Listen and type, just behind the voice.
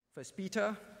First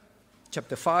Peter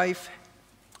chapter 5,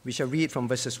 we shall read from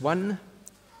verses 1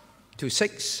 to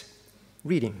 6,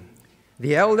 reading.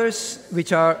 The elders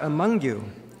which are among you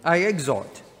I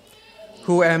exhort,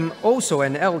 who am also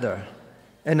an elder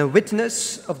and a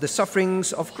witness of the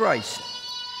sufferings of Christ,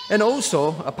 and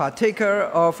also a partaker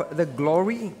of the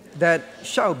glory that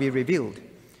shall be revealed.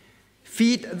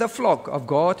 Feed the flock of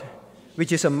God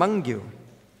which is among you.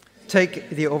 Take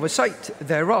the oversight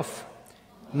thereof,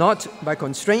 not by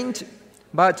constraint,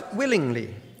 but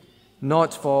willingly,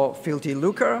 not for filthy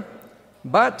lucre,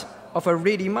 but of a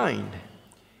ready mind,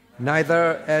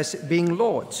 neither as being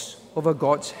lords over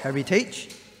God's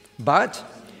heritage, but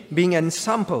being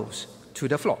ensamples to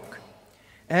the flock.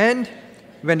 And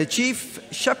when the chief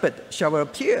shepherd shall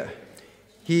appear,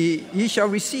 he shall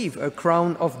receive a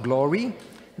crown of glory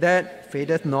that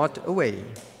fadeth not away.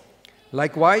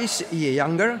 Likewise, ye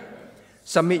younger,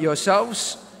 submit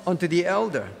yourselves unto the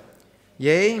elder.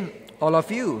 Yea, all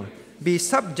of you, be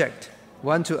subject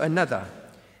one to another,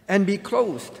 and be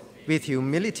clothed with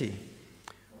humility.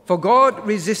 For God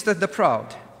resisteth the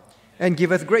proud, and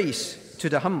giveth grace to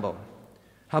the humble.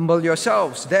 Humble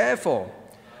yourselves, therefore,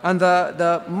 under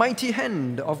the mighty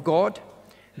hand of God,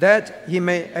 that he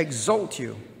may exalt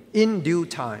you in due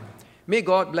time. May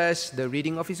God bless the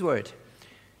reading of his word.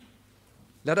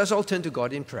 Let us all turn to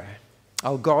God in prayer.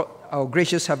 Our God, our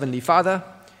gracious Heavenly Father,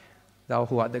 Thou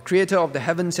who art the creator of the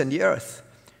heavens and the earth,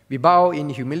 we bow in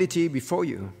humility before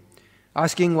you,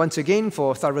 asking once again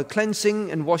for thorough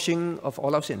cleansing and washing of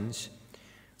all our sins.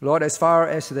 Lord, as far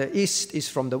as the east is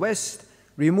from the west,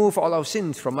 remove all our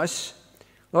sins from us.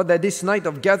 Lord, that this night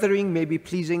of gathering may be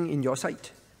pleasing in your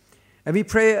sight. And we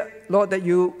pray, Lord, that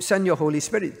you send your Holy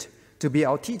Spirit to be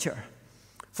our teacher.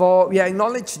 For we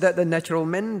acknowledge that the natural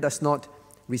man does not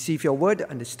receive your word,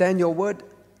 understand your word,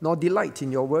 nor delight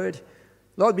in your word.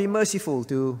 Lord, be merciful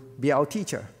to be our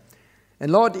teacher.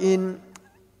 And Lord, in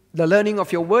the learning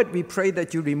of your word, we pray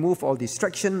that you remove all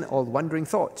distraction, all wandering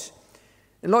thoughts.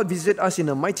 And Lord, visit us in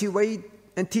a mighty way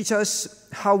and teach us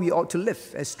how we ought to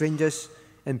live as strangers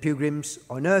and pilgrims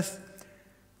on earth,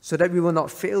 so that we will not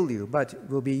fail you, but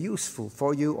will be useful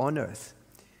for you on earth.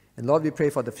 And Lord, we pray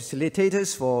for the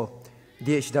facilitators for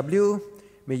DHW.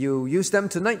 May you use them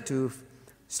tonight to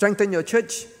strengthen your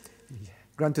church.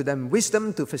 Grant to them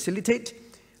wisdom to facilitate.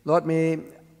 Lord, may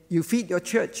you feed your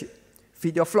church,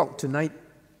 feed your flock tonight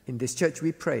in this church,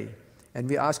 we pray. And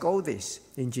we ask all this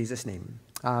in Jesus' name.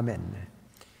 Amen.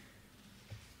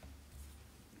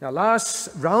 Now, last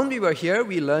round we were here,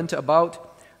 we learned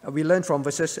from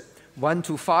verses 1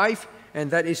 to 5,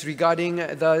 and that is regarding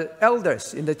the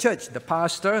elders in the church, the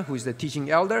pastor, who is the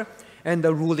teaching elder, and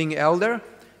the ruling elder.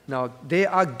 Now, they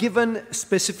are given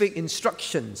specific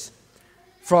instructions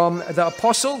from the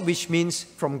apostle, which means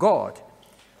from God,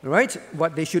 right?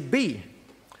 What they should be.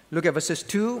 Look at verses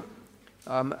 2.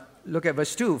 Look at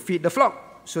verse 2. Feed the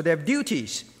flock. So they have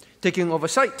duties. Taking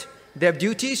oversight. They have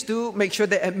duties to make sure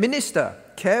they administer,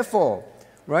 care for,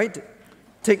 right?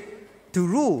 To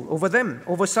rule over them.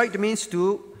 Oversight means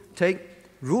to take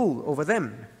rule over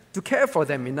them, to care for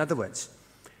them, in other words.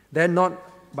 They're not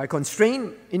by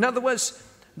constraint. In other words,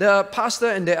 the pastor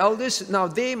and the elders, now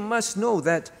they must know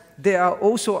that they are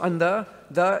also under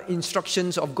the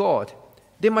instructions of God.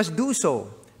 They must do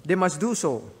so. They must do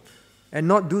so. And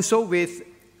not do so with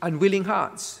unwilling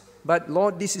hearts. But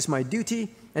Lord, this is my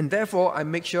duty, and therefore I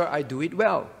make sure I do it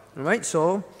well. All right?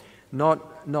 So, not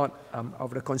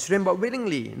of the constraint, but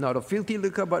willingly. Not of filthy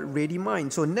lucre, but ready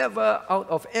mind. So never out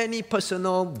of any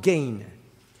personal gain.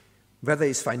 Whether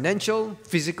it's financial,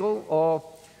 physical, or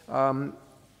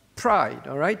pride.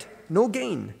 All right? No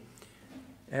gain.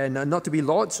 And not to be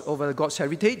lords over God's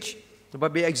heritage,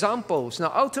 but be examples.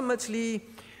 Now, ultimately,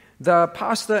 the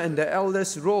pastor and the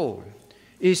elder's role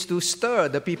is to stir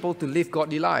the people to live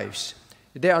godly lives.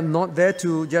 They are not there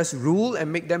to just rule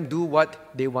and make them do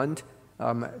what they want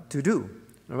to do,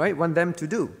 all right? Want them to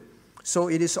do. So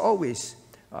it is always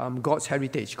God's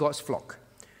heritage, God's flock.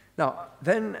 Now,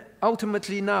 then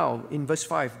ultimately now, in verse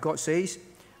 5, God says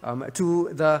to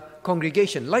the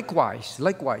congregation, likewise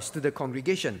to the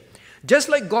congregation, just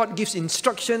like God gives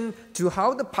instruction to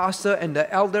how the pastor and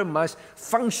the elder must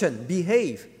function,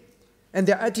 behave, and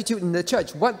their attitude in the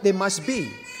church, what they must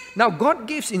be. Now, God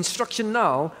gives instruction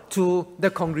now to the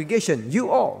congregation,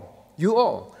 you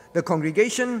all, the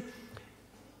congregation.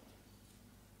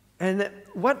 And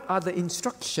what are the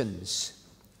instructions?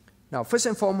 Now, first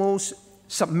and foremost,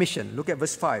 submission. Look at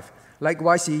verse 5.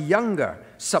 Likewise, ye younger,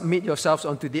 submit yourselves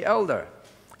unto the elder.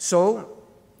 So,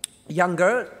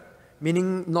 younger,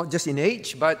 meaning not just in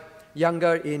age, but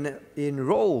younger in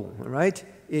role, right?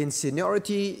 In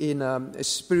seniority, in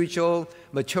spiritual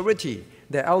maturity.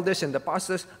 the elders and the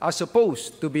pastors are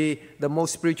supposed to be the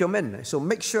most spiritual men. So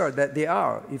make sure that they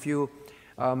are. If you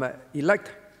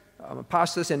elect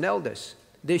pastors and elders,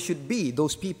 they should be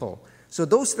those people. So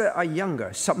those that are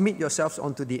younger, submit yourselves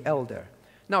unto the elder.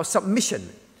 Now, submission.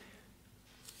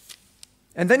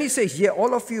 And then he says, "Yea,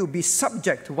 all of you be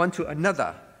subject one to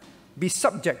another." Be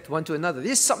subject one to another.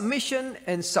 This submission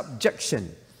and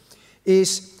subjection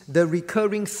is the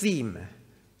recurring theme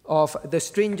of the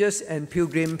Strangers and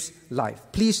Pilgrims' life.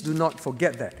 Please do not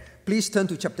forget that. Please turn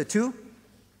to chapter 2.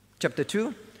 Chapter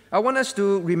 2. I want us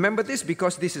to remember this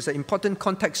because this is an important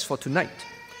context for tonight.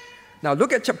 Now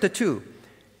look at chapter 2.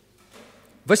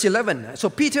 Verse 11. So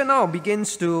Peter now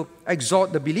begins to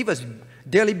exhort the believers.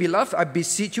 "Dearly beloved, I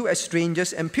beseech you as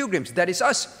strangers and pilgrims." That is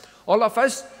us. All of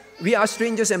us, we are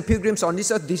strangers and pilgrims on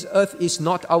this earth. This earth is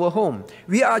not our home.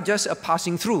 We are just a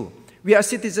passing through. We are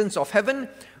citizens of heaven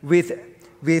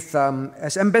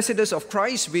as ambassadors of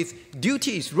Christ, with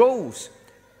duties, roles,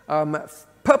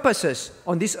 purposes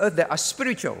on this earth that are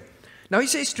spiritual. Now he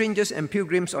says strangers and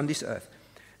pilgrims on this earth.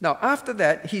 Now after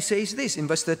that, he says this in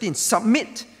verse 13,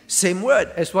 "Submit," same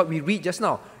word as what we read just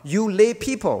now. "You lay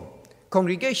people,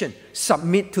 congregation,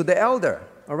 submit to the elder."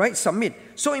 All right, submit.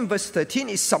 So in verse 13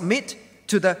 is submit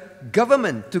to the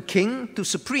government, to king, to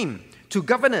supreme, to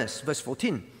governors, verse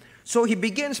 14. So he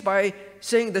begins by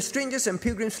saying the strangers and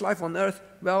pilgrims' life on earth,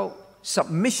 well,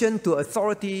 submission to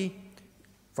authority,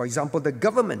 for example, the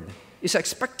government, is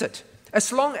expected,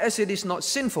 as long as it is not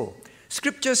sinful.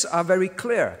 Scriptures are very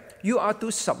clear. You are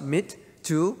to submit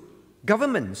to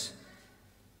governments.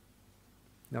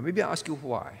 Now, maybe I'll ask you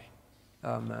why.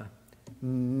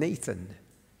 Nathan,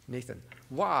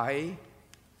 why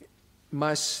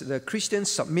must the Christians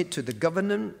submit to the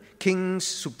government, kings,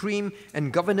 supreme,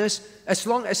 and governors? As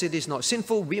long as it is not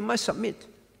sinful, we must submit.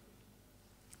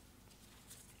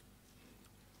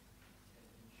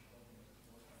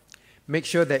 Make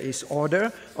sure there is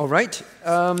order, all right?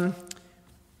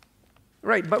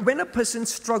 Right, but when a person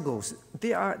struggles,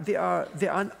 they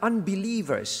are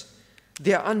unbelievers.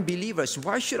 They are unbelievers.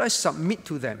 Why should I submit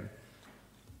to them?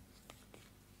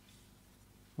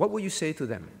 What would you say to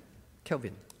them,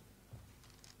 Kelvin?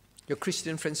 Your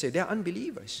Christian friends say, they are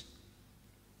unbelievers.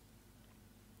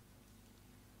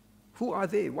 Who are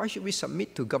they? Why should we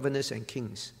submit to governors and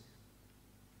kings?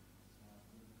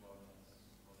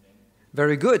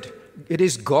 Very good. It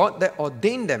is God that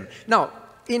ordained them. Now,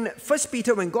 in 1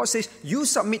 Peter, when God says, you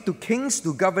submit to kings,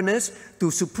 to governors,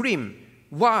 to supreme,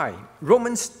 why?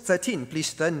 Romans 13,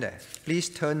 please turn there. Please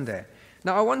turn there.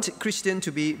 Now, I want Christian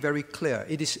to be very clear.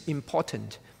 It is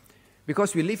important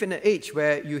because we live in an age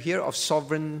where you hear of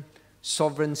sovereign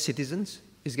citizens.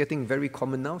 It's getting very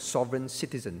common now, sovereign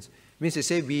citizens. It means to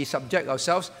say we subject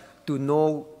ourselves to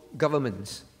no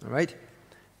governments, all right?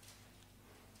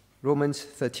 Romans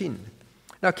 13.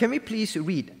 Now, can we please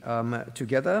read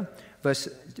together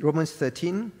Romans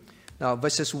 13, now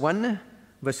verses 1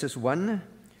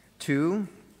 to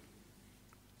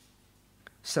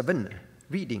 7,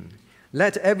 reading.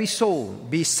 Let every soul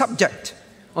be subject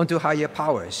unto higher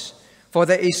powers, for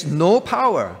there is no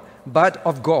power but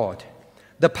of God.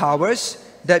 The powers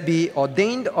that be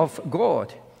ordained of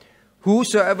God.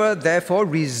 Whosoever therefore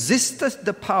resisteth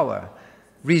the power,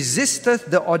 resisteth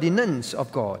the ordinance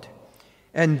of God.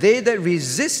 And they that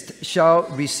resist shall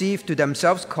receive to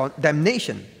themselves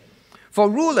damnation. For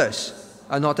rulers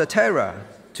are not a terror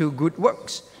to good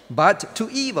works, but to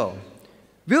evil.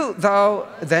 Wilt thou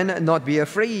then not be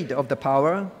afraid of the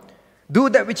power? Do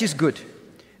that which is good,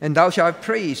 and thou shalt have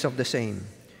praise of the same.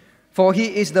 For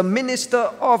he is the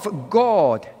minister of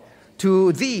God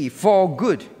to thee for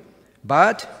good.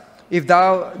 But if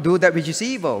thou do that which is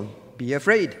evil, be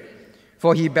afraid.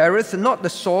 For he beareth not the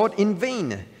sword in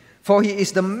vain. For he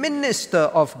is the minister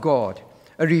of God,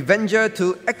 a revenger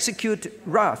to execute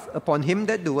wrath upon him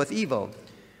that doeth evil.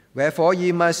 Wherefore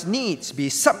ye must needs be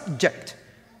subject,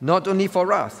 not only for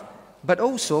wrath, but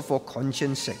also for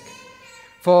conscience sake.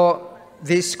 For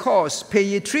this cause pay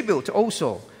ye tribute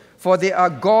also, for they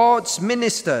are God's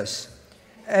ministers,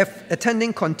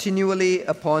 attending continually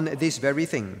upon this very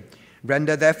thing.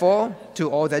 Render therefore to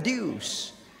all their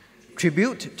dues.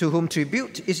 Tribute to whom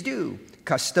tribute is due.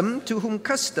 Custom to whom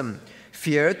custom,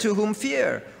 fear to whom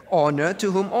fear, honor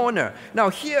to whom honor.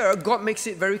 Now here, God makes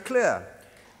it very clear.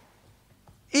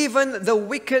 Even the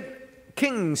wicked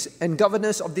kings and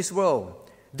governors of this world,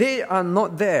 they are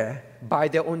not there by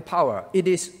their own power. It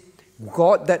is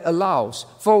God that allows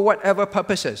for whatever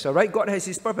purposes, all right? God has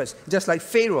his purpose, just like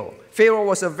Pharaoh. Pharaoh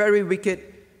was a very wicked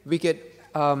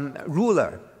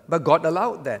ruler, but God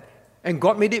allowed that. And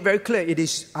God made it very clear, it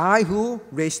is I who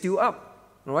raised you up.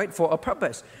 All right, for a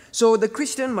purpose. So the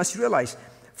Christian must realize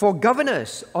for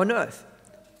governors on earth.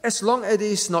 As long as it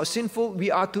is not sinful, we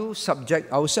are to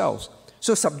subject ourselves.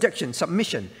 So subjection,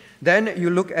 submission. Then you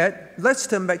look at, let's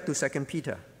turn back to 1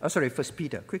 Peter,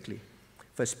 quickly.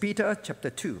 1 Peter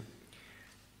chapter 2.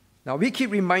 Now we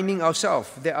keep reminding ourselves,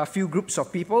 there are a few groups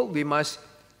of people, we must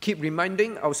keep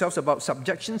reminding ourselves about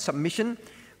subjection, submission.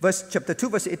 Chapter 2,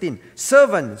 verse 18.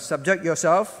 Servants, subject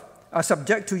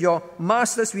to your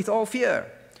masters with all fear,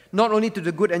 not only to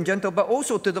the good and gentle, but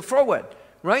also to the froward,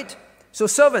 right? So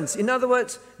servants, in other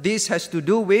words, this has to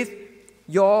do with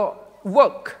your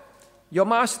work, your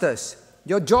masters,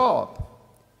 your job.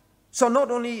 So not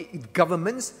only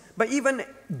governments, but even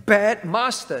bad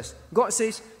masters. God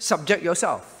says, subject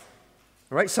yourself,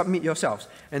 right? Submit yourselves.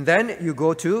 And then you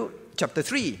go to chapter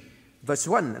 3, verse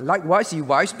 1. Likewise, ye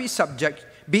wives,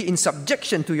 be in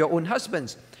subjection to your own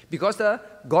husbands, because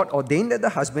God ordained that the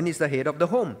husband is the head of the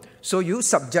home. So you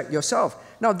subject yourself.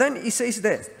 Now then it says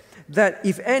this, that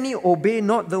if any obey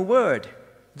not the word,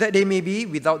 that they may be,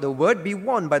 without the word, be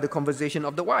won by the conversation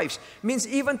of the wives. Means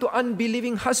even to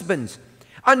unbelieving husbands,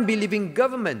 unbelieving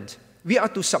government, we are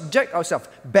to subject ourselves.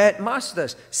 Bad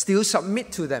masters, still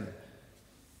submit to them.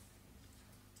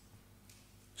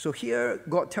 So here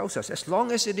God tells us, as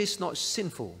long as it is not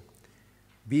sinful,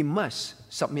 we must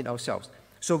submit ourselves.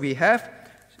 So we have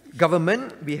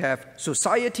government, we have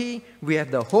society, we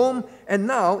have the home, and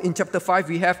now in chapter 5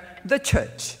 we have the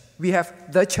church. We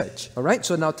have the church, all right?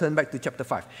 So now turn back to chapter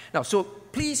 5. Now, so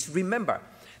please remember,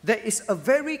 there is a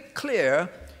very clear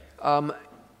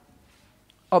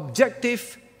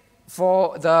objective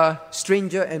for the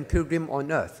stranger and pilgrim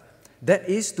on earth. That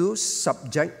is to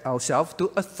subject ourselves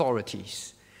to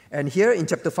authorities. And here in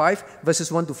chapter 5,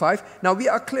 verses 1 to 5, now we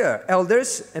are clear.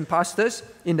 Elders and pastors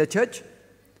in the church,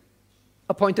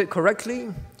 appointed correctly,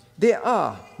 they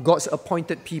are God's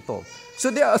appointed people.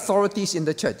 So they are authorities in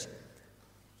the church.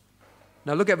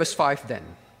 Now look at verse 5 then.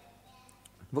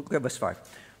 Look at verse 5.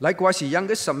 Likewise, ye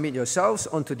youngest, submit yourselves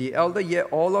unto the elder, yet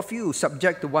all of you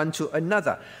subject one to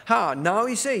another. Now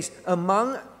he says,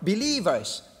 among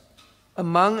believers,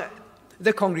 among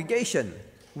the congregation,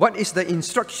 what is the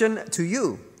instruction to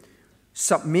you?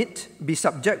 Submit, be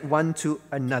subject one to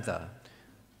another.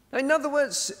 Now, in other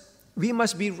words, we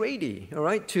must be ready, all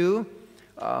right, to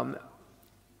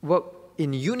work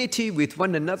in unity with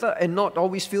one another and not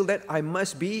always feel that I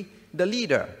must be the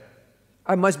leader.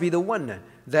 I must be the one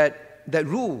that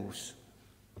rules.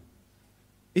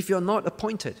 If you're not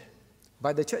appointed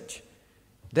by the church,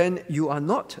 then you are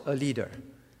not a leader.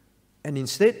 And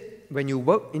instead, when you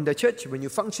work in the church, when you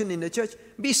function in the church,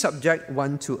 be subject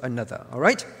one to another. All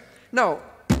right? Now,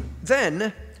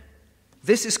 then,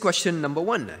 this is question number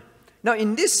 1. Now,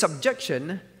 in this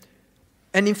subjection,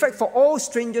 and in fact for all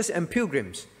strangers and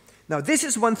pilgrims, now this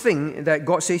is one thing that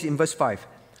God says in verse 5.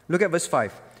 Look at verse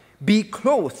 5. Be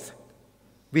clothed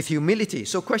with humility.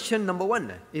 So question number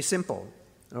 1 is simple.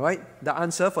 All right? The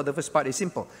answer for the first part is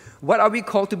simple. What are we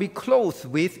called to be clothed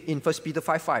with in 1 Peter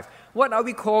 5:5? What are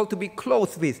we called to be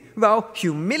clothed with? Well,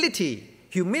 humility.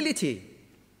 Humility.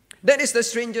 That is the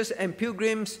strangers and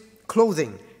pilgrims'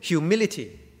 clothing.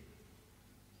 Humility.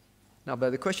 Now,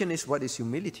 but the question is, what is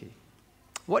humility?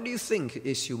 What do you think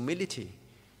is humility?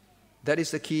 That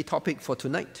is the key topic for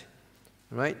tonight.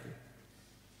 Right?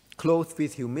 Clothed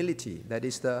with humility. That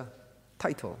is the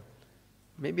title.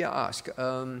 Maybe I ask,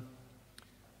 all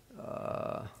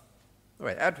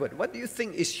right, Edward, what do you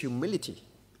think is humility?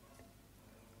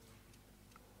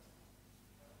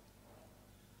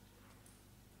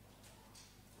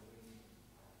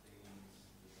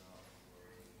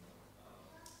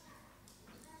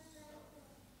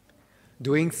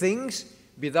 Doing things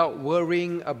without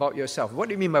worrying about yourself. What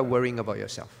do you mean by worrying about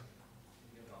yourself?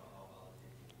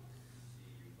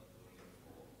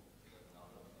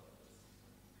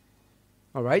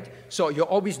 All right, so you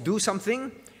always do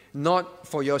something not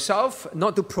for yourself,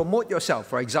 not to promote yourself,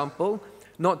 for example,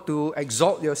 not to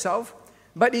exalt yourself,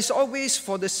 but it's always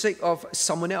for the sake of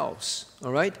someone else.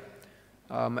 All right,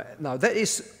 now that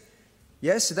is,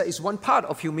 yes, that is one part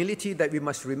of humility that we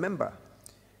must remember.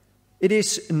 It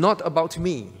is not about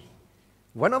me.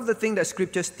 One of the things that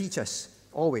scriptures teach us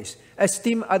always,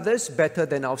 esteem others better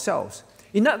than ourselves.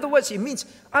 In other words, it means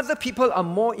other people are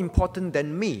more important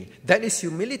than me. That is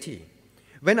humility.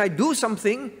 When I do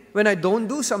something, when I don't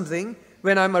do something,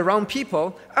 when I'm around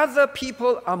people, other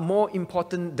people are more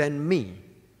important than me.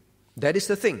 That is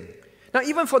the thing. Now,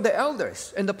 even for the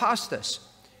elders and the pastors,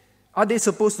 are they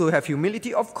supposed to have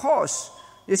humility? Of course.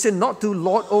 They say not to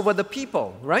lord over the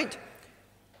people, right?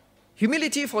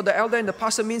 Humility for the elder and the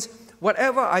pastor means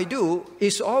whatever I do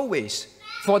is always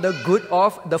for the good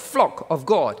of the flock of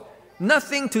God.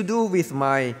 Nothing to do with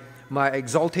my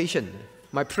exaltation.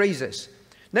 my praises.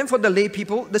 Then for the lay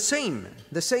people, the same.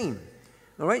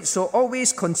 All right, so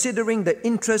always considering the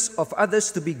interests of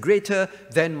others to be greater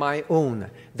than my own.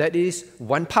 That is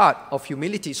one part of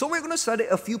humility. So we're going to study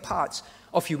a few parts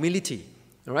of humility.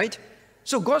 All right,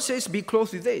 so God says, be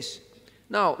clothed with this.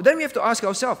 Now, then we have to ask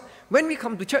ourselves, when we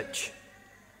come to church,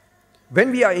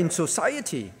 when we are in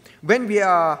society, when we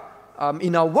are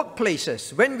in our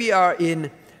workplaces, when we are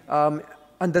in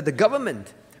under the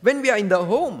government, when we are in the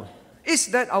home, is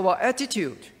that our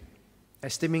attitude?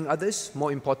 Esteeming others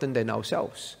more important than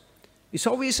ourselves. It's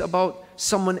always about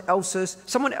someone else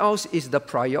is the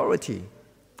priority.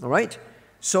 All right?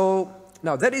 So,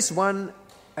 now that is one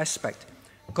aspect,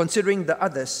 considering the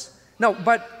others. Now,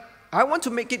 but I want to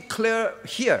make it clear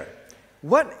here.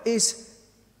 What is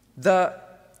the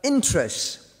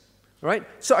interest? Right?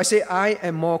 So I say I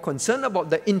am more concerned about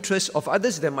the interests of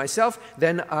others than myself,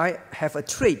 then I have a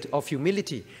trait of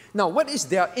humility. Now, what is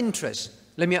their interest?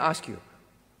 Let me ask you.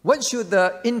 What should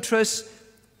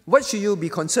you be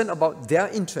concerned about their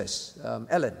interests,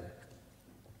 Ellen?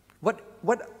 What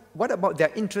about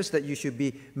their interests that you should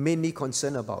be mainly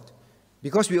concerned about?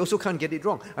 Because we also can't get it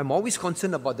wrong. I'm always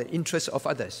concerned about the interests of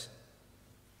others.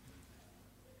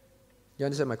 You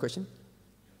understand my question?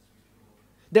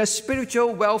 Their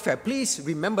spiritual welfare. Please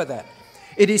remember that.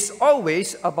 It is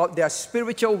always about their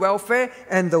spiritual welfare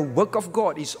and the work of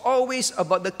God. It's always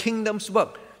about the kingdom's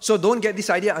work. So don't get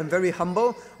this idea, I'm very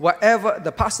humble. Whatever,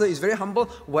 the pastor is very humble.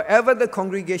 Whatever the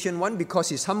congregation want, because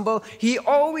he's humble, he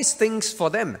always thinks for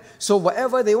them. So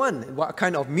whatever they want, what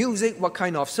kind of music, what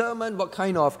kind of sermon, what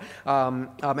kind of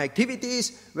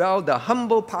activities, well, the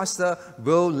humble pastor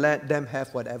will let them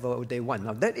have whatever they want.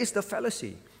 Now that is the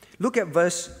fallacy. Look at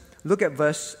verse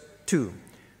 2.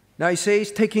 Now it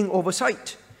says, taking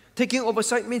oversight. Taking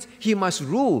oversight means he must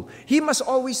rule. He must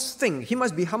always think. He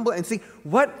must be humble and think,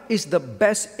 what is the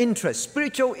best interest,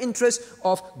 spiritual interest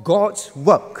of God's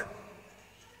work?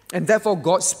 And therefore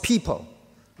God's people.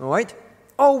 All right?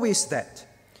 Always that.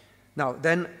 Now,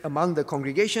 then among the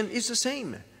congregation, it's the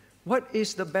same. What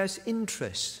is the best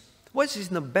interest? What is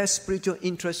the best spiritual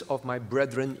interest of my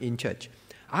brethren in church?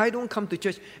 I don't come to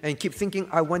church and keep thinking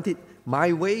I want it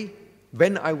my way,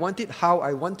 when I want it, how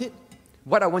I want it,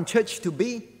 what I want church to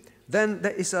be. Then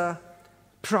that is a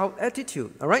proud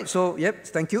attitude. All right, so, yep,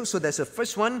 thank you. So that's the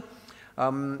first one.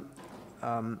 Now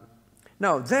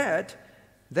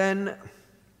then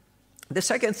the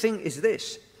second thing is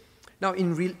this. Now,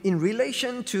 in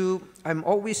relation to, I'm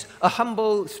always, a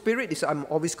humble spirit is I'm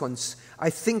always, I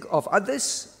think of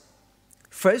others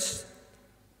first,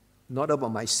 not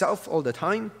about myself all the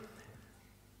time.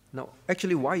 Now,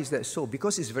 actually, why is that so?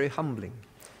 Because it's very humbling.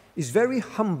 It's very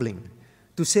humbling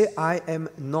to say, I am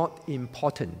not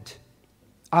important.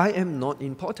 I am not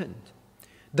important.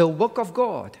 The work of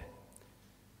God,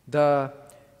 the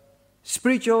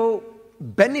spiritual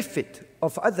benefit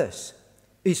of others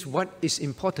is what is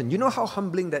important. You know how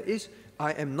humbling that is?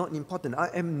 I am not important. I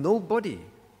am nobody.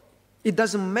 It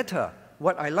doesn't matter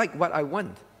what I like, what I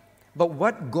want, but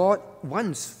what God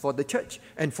wants for the church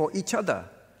and for each other.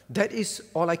 That is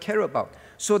all I care about.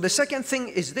 So the second thing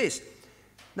is this.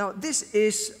 Now, this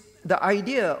is the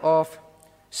idea of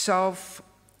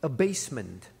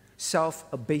self-abasement.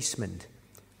 Self-abasement.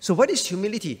 So what is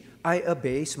humility? I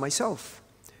abase myself.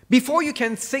 Before you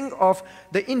can think of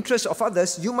the interests of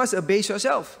others, you must abase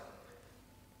yourself.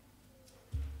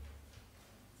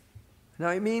 Now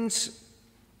it means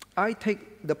I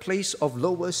take the place of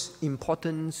lowest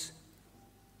importance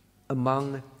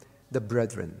among the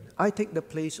brethren. I take the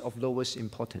place of lowest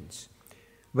importance.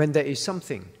 When there is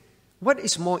something, what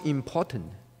is more important?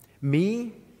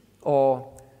 Me or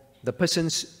the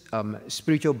person's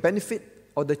spiritual benefit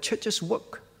or the church's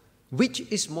work? Which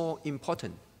is more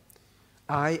important?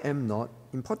 I am not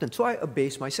important. So I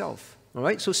abase myself. All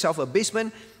right? So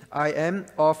self-abasement, I am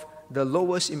of the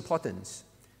lowest importance.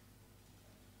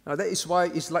 Now that is why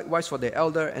it's likewise for the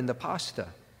elder and the pastor.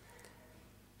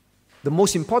 The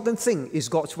most important thing is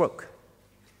God's work.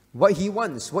 What he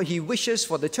wants, what he wishes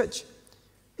for the church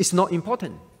is not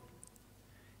important.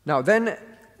 Now then,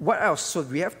 what else? So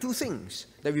we have two things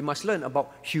that we must learn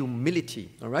about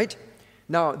humility. All right?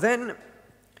 Now then,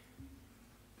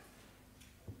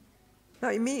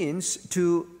 it means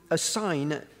to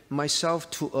assign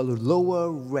myself to a lower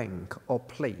rank or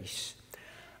place.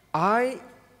 I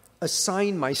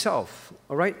assign myself,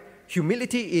 all right?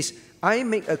 Humility is I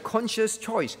make a conscious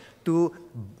choice to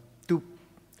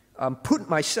put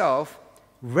myself,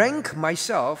 rank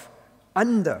myself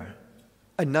under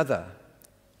another.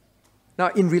 Now,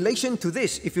 in relation to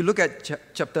this, if you look at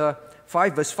chapter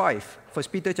 5, verse 5, 1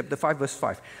 Peter chapter 5, verse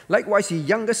 5, likewise, ye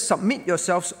youngest, submit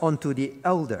yourselves unto the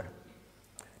elder.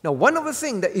 Now, one of the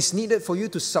things that is needed for you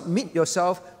to submit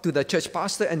yourself to the church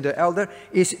pastor and the elder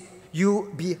is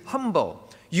you be humble.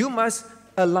 You must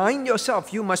align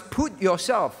yourself. You must put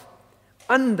yourself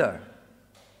under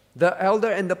the elder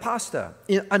and the pastor,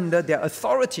 under their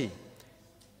authority.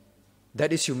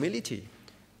 That is humility.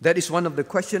 That is one of the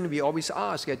questions we always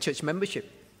ask at church membership.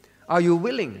 Are you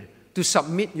willing to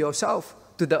submit yourself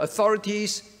to the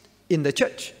authorities in the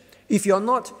church? If you're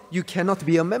not, you cannot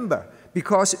be a member,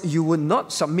 because you will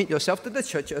not submit yourself to the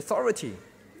church authority.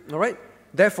 All right?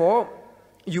 Therefore,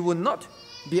 you will not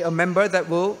be a member that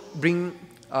will bring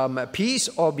peace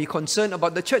or be concerned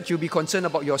about the church. You'll be concerned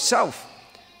about yourself.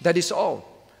 That is all.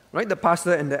 Right? The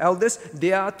pastor and the elders,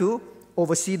 they are to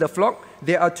oversee the flock.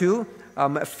 They are to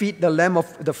feed the lamb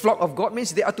of the flock of God.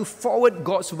 Means they are to forward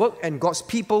God's work and God's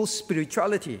people's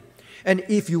spirituality. And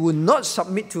if you will not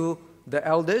submit to the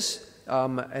elders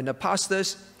and the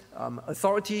pastor's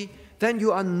authority, then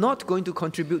you are not going to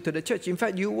contribute to the church. In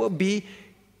fact, you will be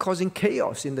causing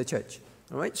chaos in the church.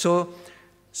 All right? So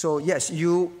yes,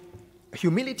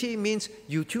 humility means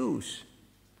you choose.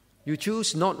 You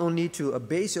choose not only to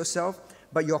abase yourself,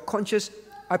 but you're conscious,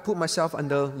 I put myself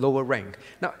under lower rank.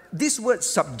 Now, this word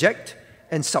subject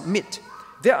and submit,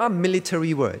 they are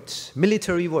military words.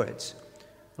 Military words.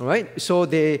 All right? So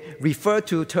they refer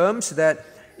to terms that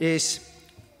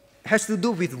has to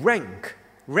do with rank.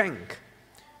 Rank.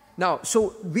 Now,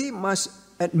 so we must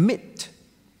admit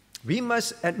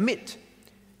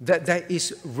that there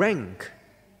is rank.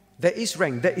 There is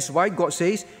rank. That is why God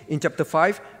says in chapter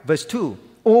 5, verse 2,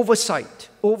 oversight.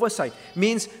 Oversight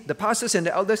means the pastors and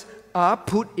the elders are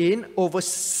put in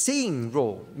overseeing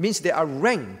role. Means they are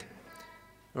ranked.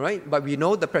 All right? But we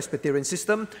know the Presbyterian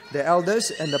system, the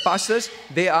elders and the pastors,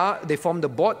 they form the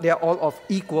board. They are all of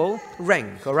equal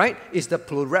rank. All right? It's the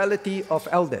plurality of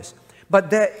elders. But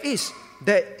there is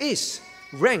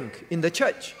rank in the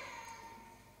church.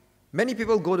 Many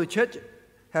people go to church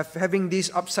having this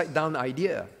upside down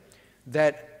idea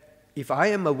that if I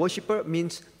am a worshiper,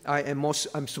 means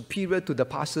I'm superior to the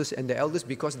pastors and the elders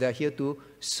because they are here to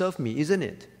serve me, isn't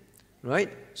it? Right?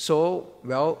 So,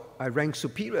 I rank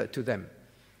superior to them.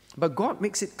 But God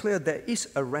makes it clear there is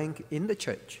a rank in the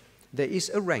church. There is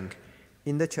a rank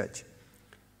in the church.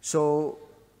 So,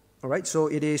 all right, so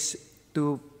it is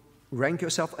to rank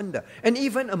yourself under. And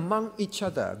even among each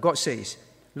other, God says,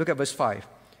 look at verse 5,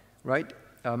 right?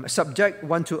 Subject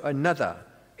one to another.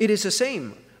 It is the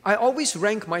same. I always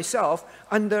rank myself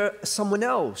under someone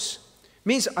else.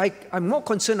 Means I'm more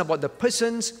concerned about the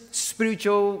person's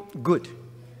spiritual good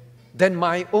than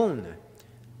my own.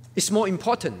 It's more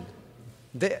important.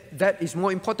 That is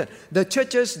more important. The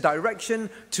church's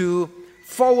direction to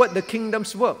forward the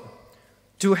kingdom's work,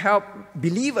 to help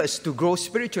believers to grow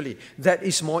spiritually, that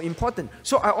is more important.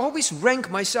 So I always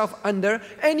rank myself under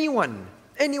anyone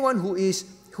who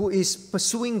is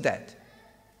pursuing that.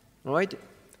 All right?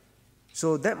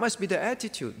 So that must be the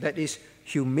attitude. That is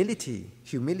humility.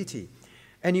 Humility.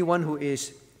 Anyone who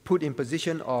is put in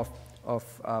position of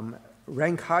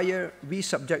rank higher, we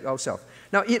subject ourselves.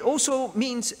 Now, it also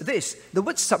means this. The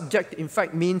word subject, in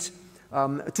fact, means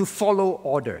to follow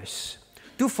orders.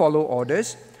 To follow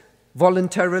orders,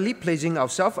 voluntarily placing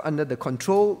ourselves under the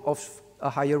control of a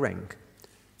higher rank.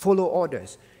 Follow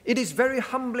orders. It is very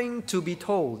humbling to be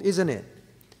told, isn't it?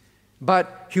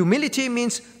 But humility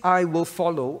means I will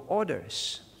follow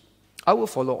orders. I will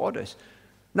follow orders.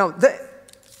 Now,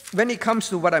 when it comes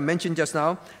to what I mentioned just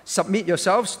now, submit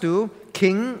yourselves to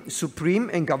king, supreme,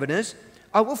 and governors,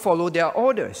 I will follow their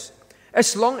orders.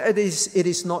 As long as it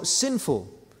is not sinful,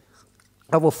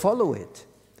 I will follow it.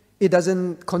 It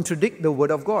doesn't contradict the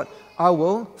word of God. I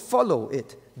will follow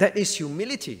it. That is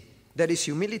humility. That is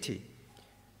humility.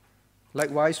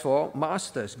 Likewise for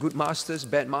masters, good masters,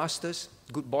 bad masters,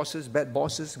 good bosses, bad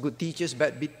bosses, good teachers,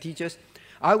 bad teachers.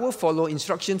 I will follow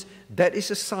instructions. That is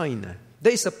a sign.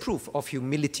 That is a proof of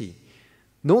humility.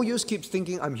 No use keeps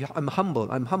thinking, I'm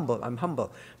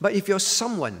humble. But if you're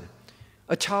someone,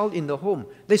 a child in the home,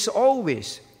 there's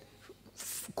always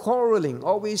quarreling,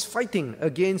 always fighting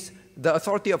against the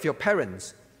authority of your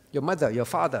parents, your mother, your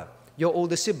father, your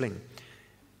older sibling.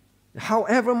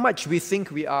 However much we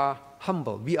think we are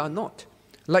humble, we are not.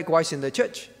 Likewise in the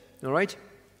church, all right?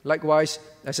 Likewise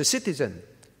as a citizen,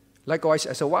 likewise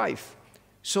as a wife.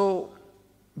 So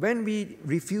when we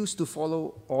refuse to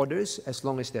follow orders, as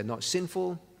long as they're not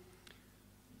sinful,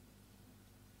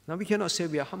 now we cannot say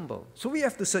we are humble. So we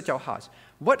have to search our hearts.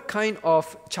 What kind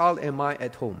of child am I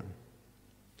at home?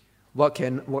 What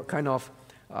kind of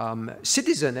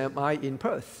citizen am I in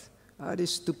Perth?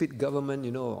 This stupid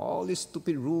government, all these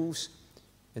stupid rules,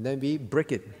 and then we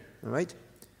break it, all right?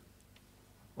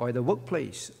 Or at the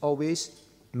workplace, always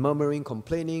murmuring,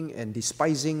 complaining, and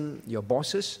despising your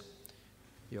bosses,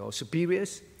 your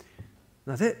superiors.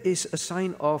 Now that is a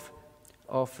sign of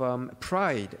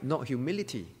pride, not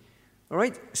humility. All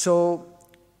right? So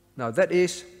now that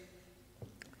is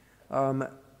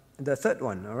the third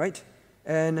one, all right?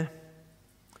 And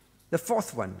the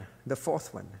fourth one,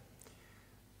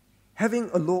 having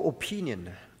a low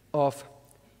opinion of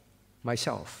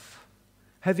myself,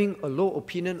 having a low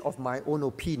opinion of my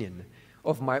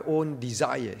own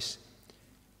desires,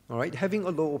 all right? Having a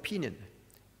low opinion.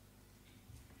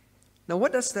 Now,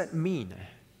 what does that mean?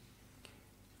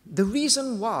 The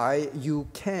reason why you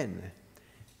can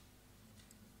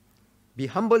be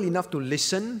humble enough to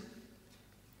listen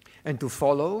and to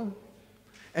follow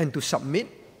and to submit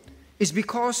is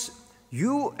because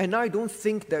you and I don't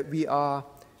think that we are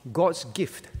God's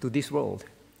gift to this world.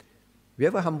 We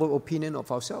have a humble opinion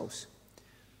of ourselves.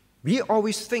 We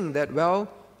always think that, well,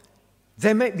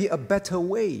 there might be a better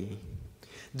way.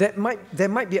 There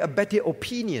might be a better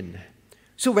opinion.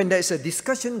 So when there's a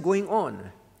discussion going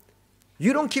on,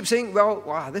 you don't keep saying, well,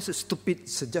 wow, that's a stupid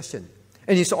suggestion.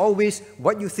 And it's always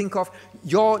what you think of.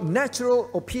 Your natural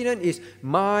opinion is,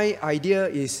 my idea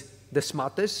is the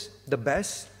smartest, the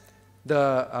best,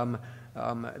 the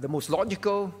most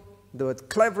logical, the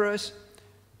cleverest.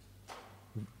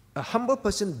 A humble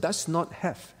person does not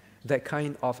have that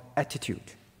kind of attitude.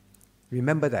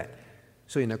 Remember that.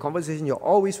 So in a conversation, you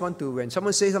always want to, when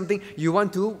someone says something, you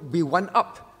want to be one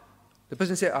up. The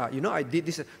person says, I did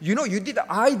this. You did that,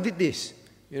 I did this.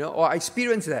 Or I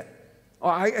experienced that.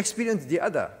 Or I experienced the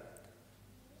other.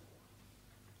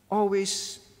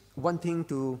 Always wanting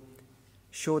to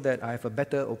show that I have a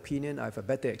better opinion, I have a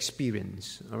better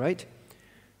experience. All right?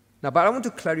 Now, but I want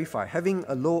to clarify, having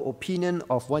a low opinion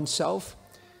of oneself,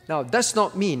 now does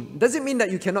it mean that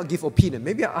you cannot give opinion?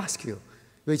 Maybe I'll ask you,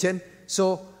 Wei Chen,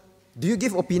 so do you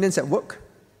give opinions at work?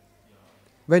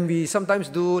 When we sometimes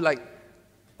do like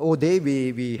all day,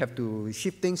 we have to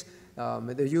shift things,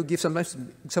 do you give sometimes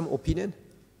some opinion?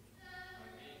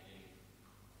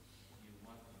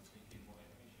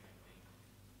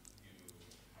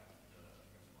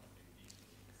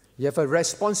 You have a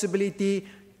responsibility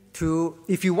to,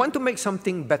 if you want to make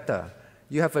something better,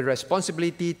 you have a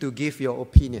responsibility to give your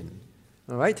opinion.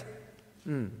 All right?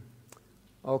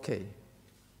 Okay.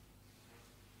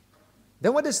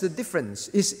 Then what is the difference?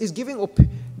 Is giving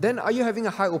then are you having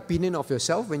a high opinion of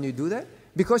yourself when you do that?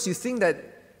 Because you think that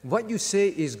what you say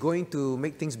is going to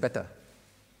make things better.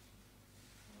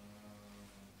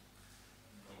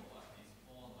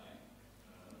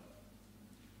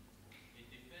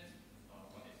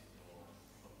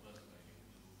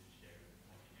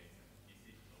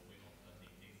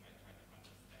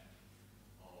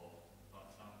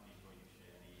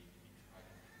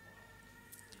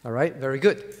 All right, very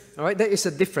good. All right, there is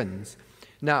a difference.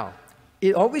 Now,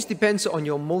 it always depends on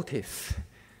your motive.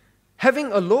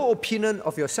 Having a low opinion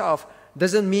of yourself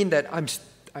doesn't mean that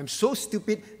I'm so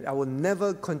stupid that I will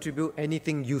never contribute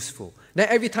anything useful. Then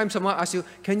every time someone asks you,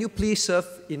 can you please serve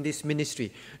in this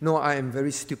ministry? No, I am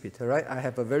very stupid, all right? I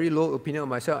have a very low opinion of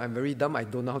myself. I'm very dumb. I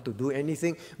don't know how to do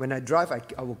anything. When I drive,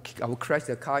 I will crash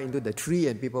the car into the tree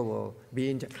and people will be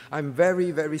injured. I'm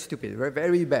very, very stupid, very,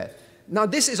 very bad. Now,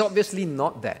 this is obviously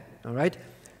not that, all right?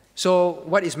 So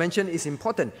what is mentioned is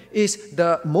important, is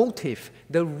the motive,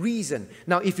 the reason.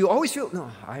 Now, if you always feel, no,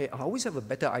 I always have a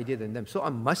better idea than them, so I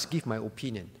must give my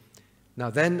opinion. Now,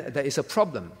 then there is a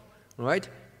problem, all right?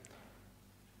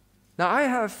 Now, I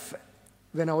have,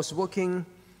 when I was working,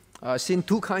 seen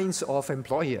two kinds of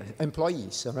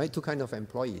employees, all right? Two kinds of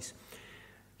employees.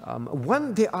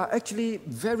 One, they are actually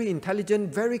very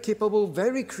intelligent, very capable,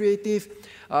 very creative,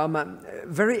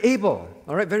 very able,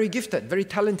 all right, very gifted, very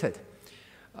talented.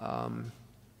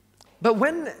 But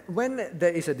when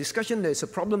there is a discussion, there is a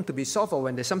problem to be solved, or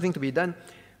when there's something to be done,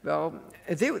 well,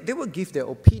 they will give their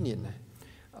opinion.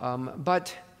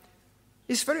 But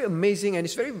it's very amazing and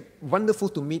it's very wonderful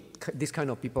to meet these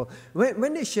kind of people.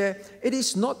 When they share, it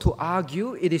is not to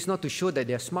argue, it is not to show that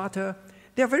they're smarter.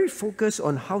 They are very focused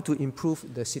on how to improve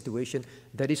the situation.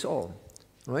 That is all.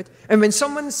 Right? And when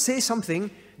someone says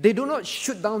something, they do not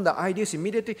shoot down the ideas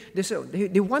immediately. They say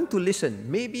they want to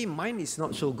listen. Maybe mine is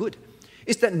not so good.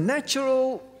 It's that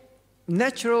natural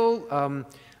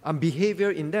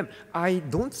behavior in them. I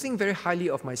don't think very highly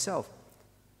of myself.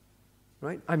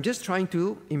 Right? I'm just trying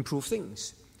to improve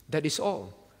things. That is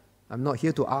all. I'm not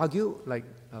here to argue, like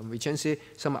we can say,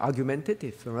 some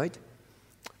argumentative. Right?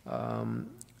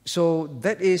 So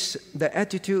that is the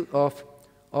attitude of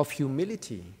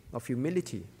humility.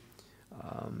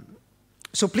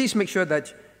 So please make sure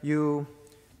that you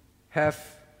have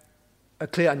a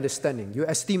clear understanding. You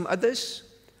esteem others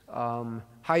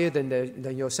higher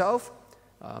than yourself.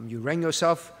 You rank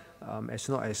yourself as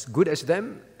not as good as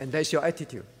them, and that's your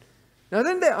attitude. Now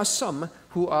then there are some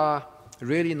who are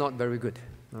really not very good,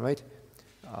 all right?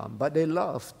 But they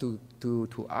love to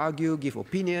argue, give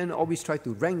opinion, always try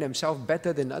to rank themselves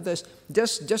better than others,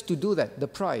 just to do that, the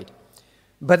pride.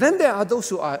 But then there are those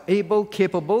who are able,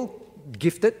 capable,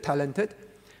 gifted, talented.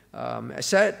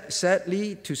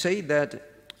 Sadly to say that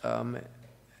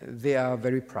they are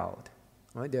very proud,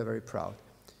 right? They are very proud.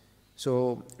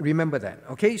 So remember that,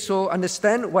 okay? So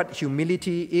understand what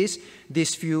humility is,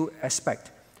 these few aspects.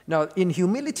 Now, in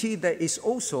humility, there is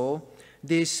also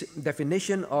this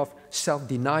definition of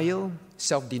self-denial.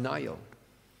 Self-denial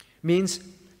means,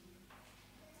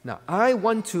 now, I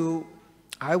want to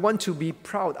be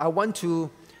proud. I want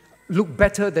to look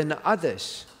better than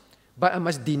others. But I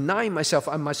must deny myself.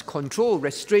 I must control,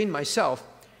 restrain myself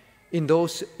in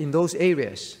those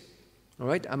areas. All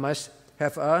right? I must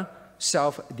have a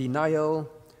self-denial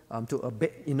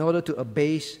in order to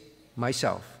abase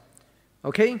myself.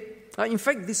 Okay? In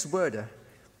fact, this word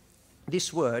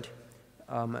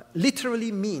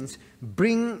literally means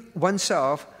bring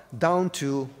oneself down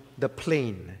to the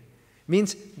plain.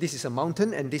 Means this is a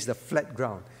mountain and this is the flat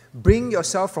ground. Bring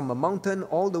yourself from a mountain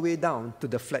all the way down to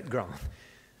the flat ground.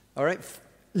 All right?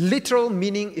 Literal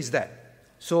meaning is that.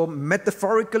 So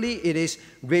metaphorically, it is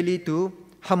really to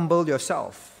humble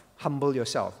yourself. Humble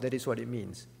yourself. That is what it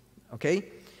means. Okay?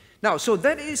 Now, so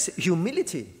that is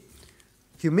humility.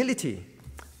 Humility.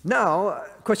 Now,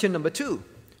 question number two.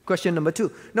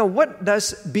 Now, what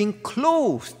does being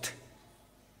clothed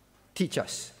teach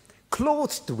us?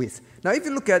 Clothed with. Now, if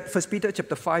you look at 1 Peter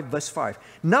chapter 5, verse 5,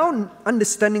 now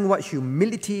understanding what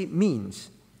humility means,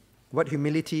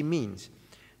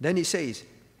 then it says,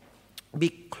 be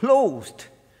clothed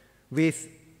with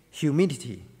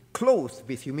humility. Clothed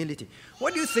with humility.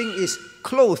 What do you think is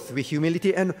clothed with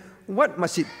humility, and what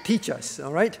must it teach us?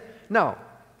 All right? Now,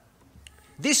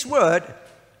 this word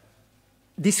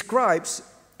describes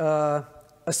a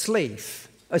slave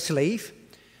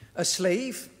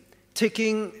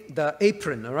taking the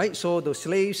apron, all right? So the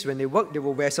slaves, when they work, they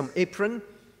will wear some apron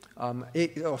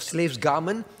or slave's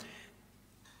garment,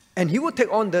 and he will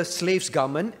take on the slave's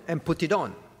garment and put it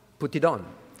on.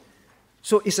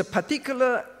 So it's a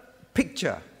particular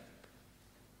picture.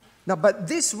 Now, but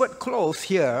this word clothes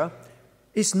here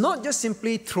is not just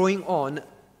simply throwing on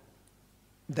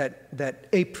that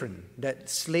apron, that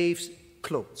slave's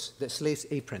clothes, that slave's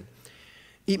apron.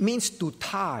 It means to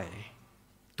tie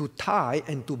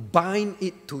and to bind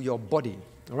it to your body,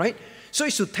 all right? So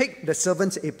it's to take the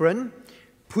servant's apron,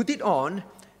 put it on,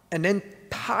 and then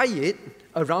tie it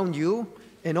around you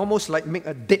and almost like make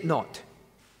a dead knot.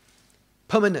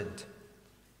 Permanent.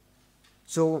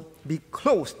 So be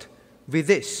clothed with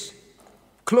this.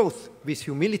 Clothed with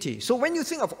humility. So when you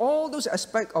think of all those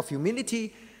aspects of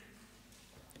humility,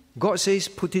 God says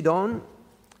put it on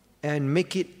and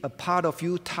make it a part of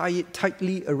you, tie it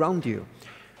tightly around you.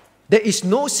 There is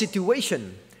no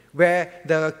situation where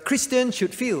the Christian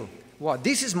should feel, wow,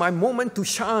 this is my moment to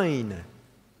shine.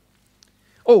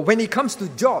 Oh, when it comes to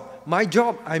my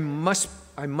job, I must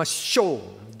show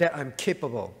that I'm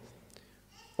capable.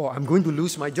 Or I'm going to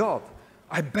lose my job.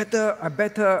 I better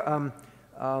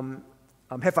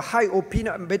have a high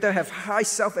opinion, I better have high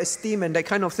self-esteem and that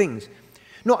kind of things.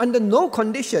 No, under no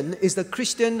condition is the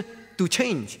Christian to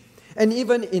change. And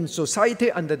even in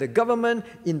society, under the government,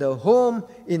 in the home,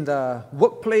 in the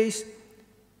workplace,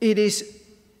 it is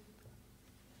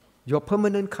your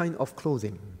permanent kind of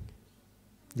clothing,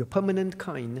 your permanent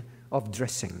kind of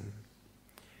dressing.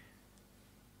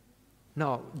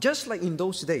 Now, just like in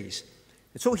those days,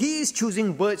 so he is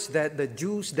choosing words that the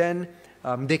Jews then,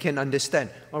 they can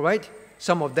understand, all right?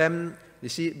 Some of them, you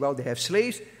see, well, they have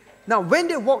slaves. Now, when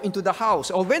they walk into the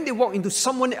house or when they walk into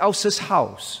someone else's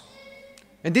house,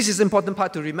 and this is the important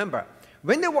part to remember,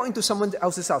 when they walk into someone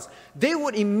else's house, they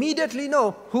would immediately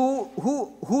know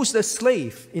who's the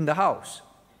slave in the house,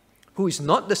 who is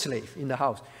not the slave in the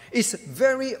house. It's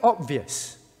very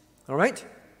obvious, all right?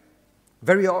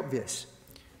 Very obvious.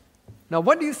 Now,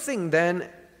 what do you think then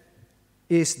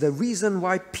is the reason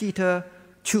why Peter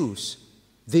chose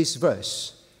this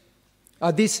verse?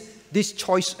 This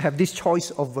choice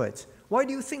of words. Why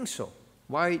do you think so?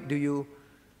 Why do you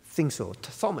think so?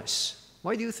 Thomas,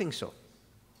 why do you think so?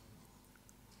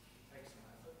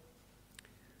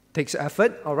 Takes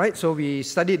effort, all right? So we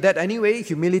studied that anyway.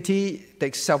 Humility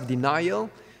takes self-denial.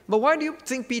 But why do you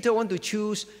think Peter want to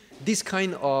choose this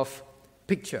kind of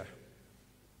picture?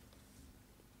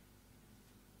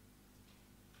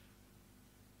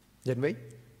 Didn't we?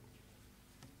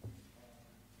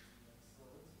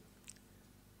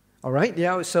 All right, they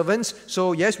are servants.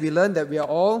 So yes, we learned that we are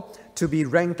all to be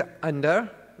ranked under,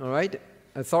 all right,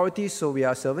 authorities, so we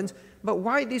are servants. But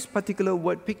why this particular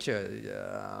word picture,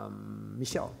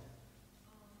 Michelle?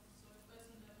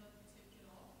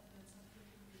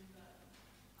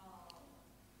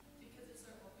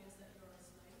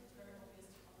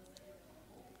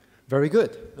 Very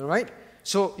good, all right?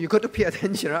 So you got to pay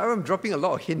attention. I'm dropping a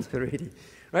lot of hints already,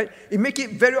 right? It make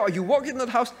it very obvious. You walk into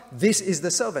the house, this is the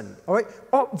servant, all right?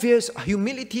 Obvious,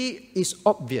 humility is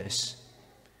obvious.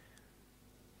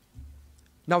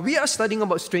 Now, we are studying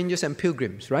about strangers and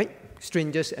pilgrims, right?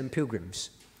 Strangers and pilgrims.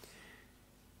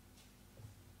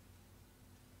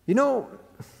 You know,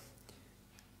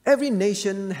 every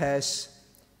nation has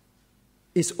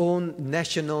its own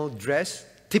national dress,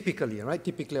 typically, right?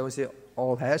 Typically, I would say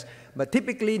all has, but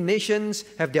typically nations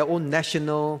have their own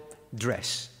national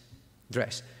dress.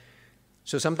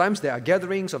 So sometimes there are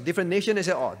gatherings of different nations. They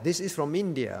say, oh, this is from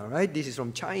India, right? This is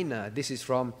from China. This is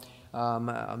from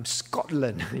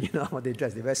Scotland. You know how they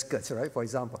dress. They wear skirts, right? For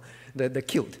example, the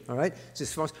kilt, all right? So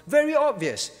it's from, very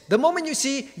obvious. The moment you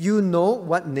see, you know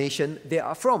what nation they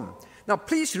are from. Now,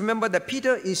 please remember that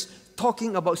Peter is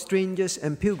talking about strangers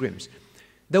and pilgrims.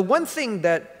 The one thing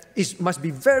that must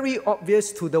be very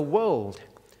obvious to the world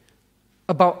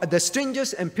about the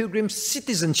strangers and pilgrims'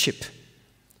 citizenship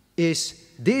is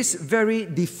this very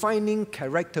defining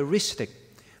characteristic,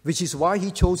 which is why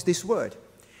he chose this word.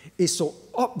 It's so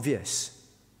obvious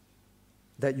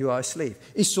that you are a slave.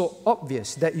 It's so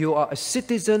obvious that you are a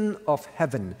citizen of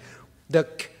heaven. The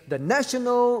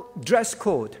national dress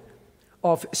code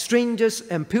of strangers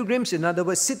and pilgrims, in other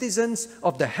words, citizens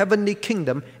of the heavenly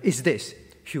kingdom, is this: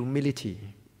 humility.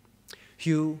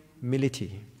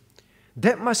 Humility.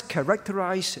 That must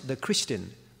characterize the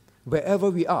Christian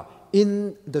wherever we are,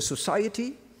 in the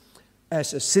society,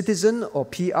 as a citizen or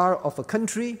PR of a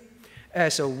country,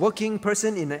 as a working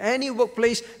person in any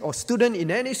workplace, or student in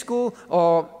any school,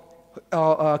 or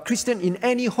a Christian in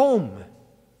any home.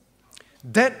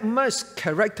 That must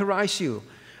characterize you.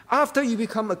 After you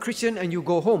become a Christian and you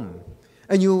go home,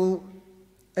 and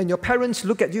your parents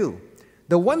look at you,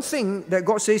 the one thing that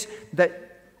God says that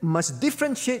must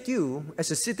differentiate you as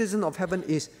a citizen of heaven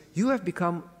is you have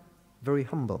become very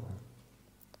humble.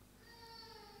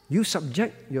 You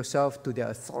subject yourself to their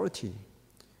authority.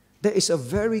 There is a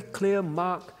very clear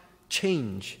marked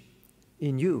change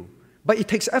in you. But it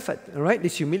takes effort, all right?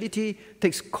 This humility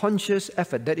takes conscious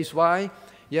effort. That is why,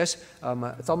 yes,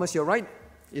 Thomas, you're right.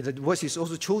 The word is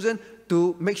also chosen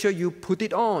to make sure you put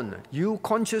it on. You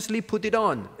consciously put it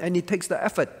on, and it takes the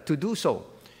effort to do so.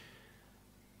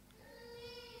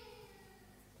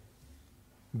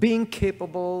 Being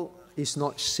capable is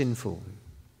not sinful.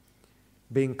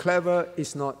 Being clever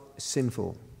is not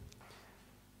sinful.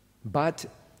 But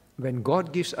when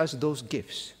God gives us those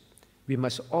gifts, we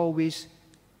must always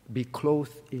be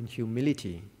clothed in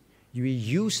humility. We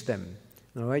use them,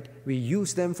 all right? We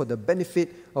use them for the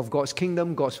benefit of God's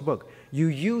kingdom, God's work. You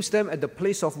use them at the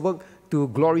place of work to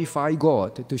glorify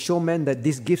God, to show men that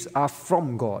these gifts are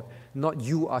from God, not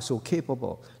you are so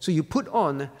capable. So you put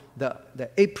on the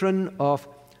apron of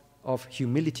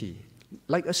humility,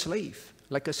 like a slave,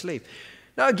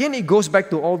 Now again, it goes back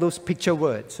to all those picture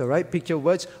words, all right? Picture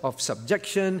words of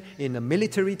subjection in a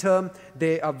military term.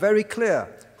 They are very clear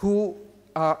who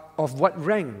are of what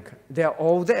rank. They are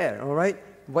all there, all right?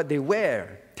 What they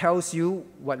wear tells you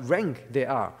what rank they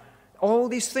are. All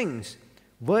these things,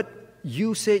 word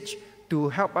usage to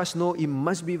help us know it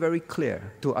must be very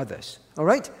clear to others, all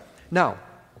right? Now,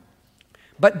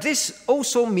 but this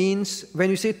also means,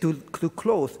 when you say to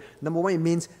clothe, number one, it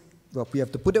means, well, we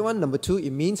have to put it on. Number two,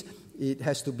 it means it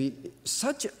has to be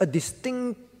such a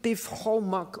distinctive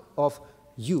hallmark of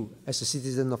you as a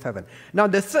citizen of heaven. Now,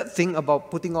 the third thing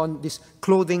about putting on this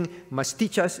clothing must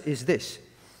teach us is this.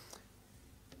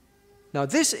 Now,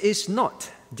 this is not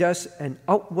just an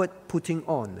outward putting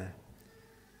on.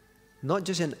 Not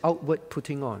just an outward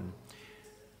putting on.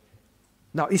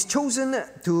 Now, it's chosen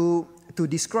to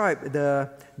describe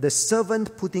the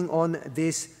servant putting on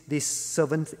this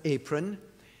servant apron,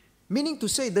 meaning to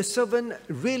say the servant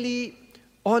really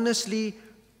honestly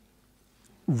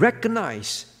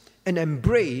recognize and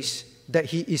embrace that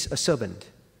he is a servant.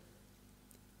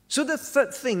 So the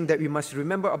third thing that we must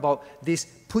remember about this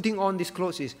putting on these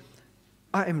clothes is,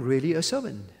 I am really a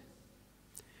servant.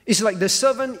 It's like the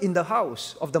servant in the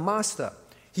house of the master.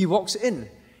 He walks in,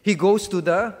 he goes to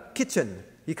the kitchen.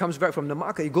 He comes back from the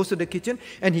market, he goes to the kitchen,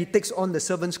 and he takes on the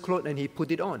servant's clothes and he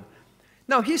put it on.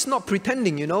 Now, he's not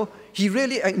pretending, you know. He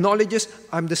really acknowledges,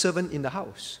 I'm the servant in the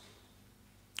house.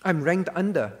 I'm ranked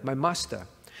under my master.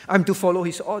 I'm to follow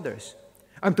his orders.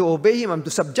 I'm to obey him. I'm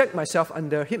to subject myself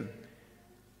under him.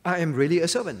 I am really a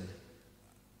servant.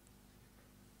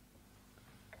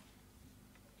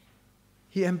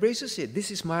 He embraces it.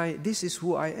 This is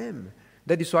who I am.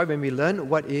 That is why when we learn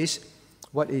what is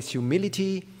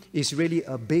humility, is really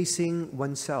abasing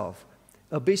oneself.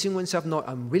 Abasing oneself, not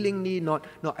unwillingly, not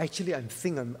actually I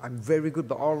think I'm very good,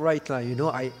 but all right,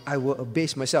 I will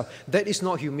abase myself. That is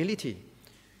not humility.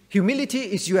 Humility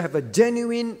is you have a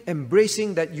genuine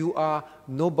embracing that you are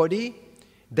nobody,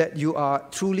 that you are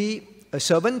truly a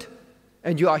servant,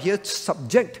 and you are here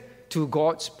subject to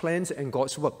God's plans and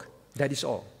God's work. That is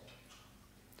all.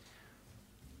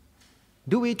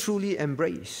 Do we truly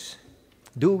embrace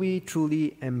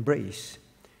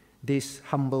this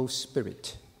humble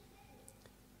spirit?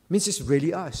 Means it's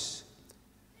really us.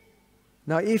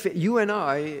 Now, if you and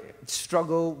I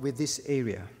struggle with this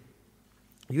area,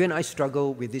 we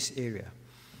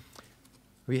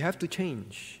have to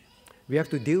change. We have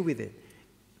to deal with it.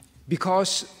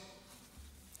 Because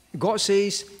God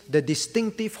says the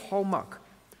distinctive hallmark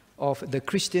of the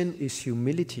Christian is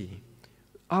humility.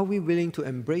 Are we willing to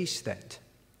embrace that?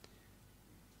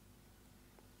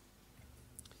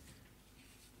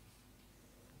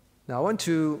 Now, I want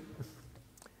to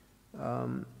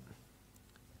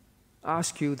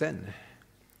ask you then,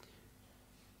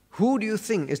 who do you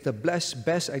think is the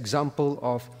best example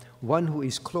of one who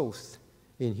is clothed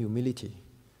in humility?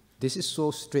 This is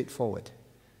so straightforward.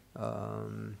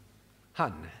 Han.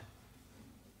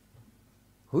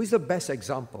 Who is the best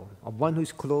example of one who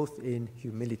is clothed in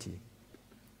humility?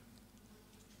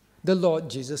 The Lord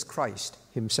Jesus Christ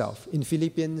himself in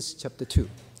Philippians chapter 2.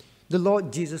 The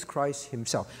Lord Jesus Christ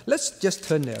himself. Let's just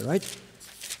turn there, right?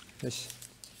 Yes.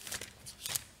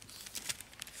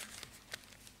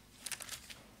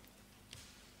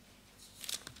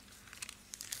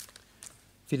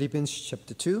 Philippians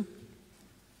chapter 2.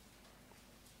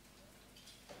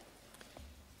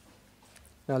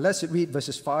 Now let's read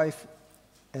verses 5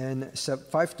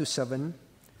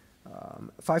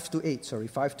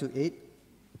 to 8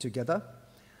 together.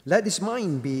 Let this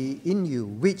mind be in you,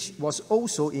 which was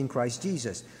also in Christ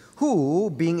Jesus,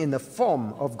 who, being in the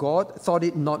form of God, thought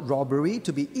it not robbery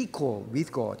to be equal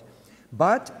with God,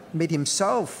 but made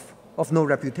himself of no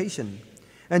reputation,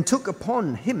 and took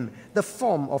upon him the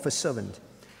form of a servant,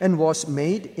 and was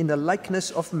made in the likeness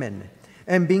of men.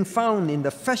 And being found in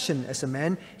the fashion as a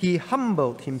man, he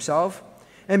humbled himself,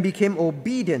 and became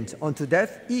obedient unto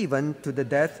death, even to the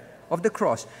death of the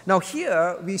cross. Now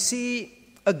here we see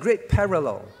a great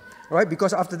parallel, right?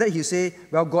 Because after that he say,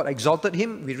 well, God exalted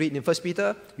him. We read in 1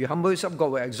 Peter, you humble yourself,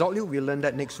 God will exalt you. We'll learn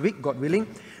that next week, God willing.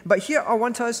 But here I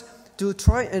want us to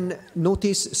try and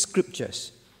notice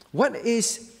scriptures. What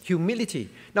is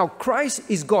humility? Now, Christ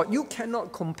is God. You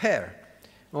cannot compare,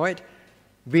 all right,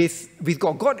 with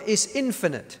God. God is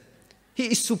infinite. He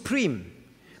is supreme.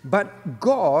 But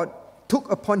God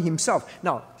took upon himself.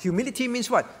 Now, humility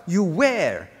means what? You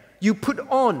wear, you put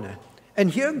on. And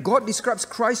here God describes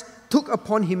Christ took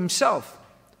upon himself.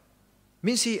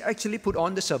 Means he actually put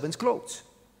on the servant's clothes.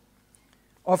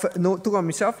 Took on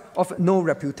himself of no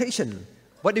reputation.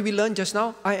 What did we learn just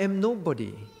now? I am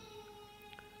nobody.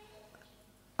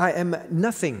 I am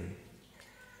nothing.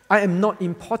 I am not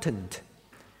important.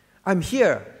 I'm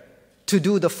here to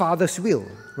do the Father's will,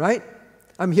 right?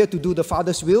 I'm here to do the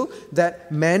Father's will, that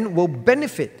man will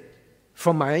benefit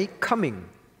from my coming.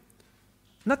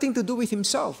 Nothing to do with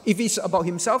himself. If it's about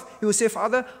himself, he will say,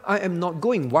 Father, I am not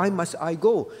going. Why must I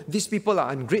go? These people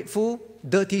are ungrateful,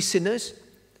 dirty sinners.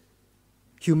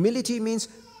 Humility means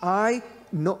I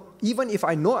know, even if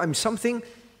I know I'm something,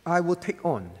 I will take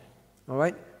on, all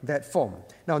right, that form.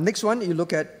 Now, next one, you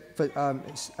look at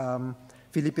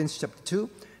Philippians chapter 2.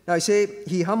 Now, I say,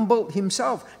 he humbled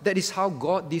himself. That is how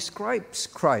God describes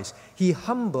Christ. He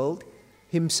humbled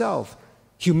himself.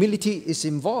 Humility is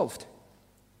involved.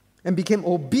 And became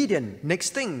obedient.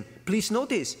 Next thing, please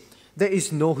notice, there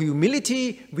is no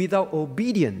humility without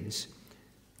obedience.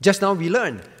 Just now we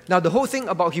learned. Now the whole thing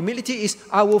about humility is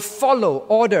I will follow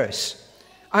orders.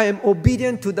 I am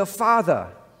obedient to the Father.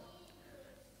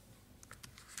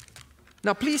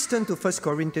 Now please turn to 1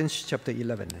 Corinthians chapter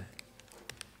 11.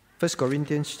 1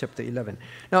 Corinthians chapter 11.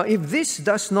 Now if this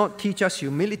does not teach us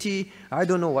humility, I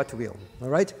don't know what will. All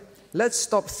right? Let's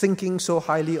stop thinking so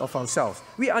highly of ourselves.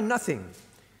 We are nothing.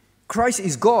 Christ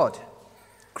is God.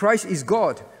 Christ is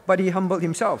God, but he humbled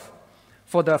himself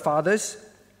for the Father's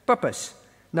purpose.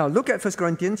 Now look at 1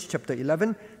 Corinthians chapter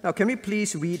 11. Now can we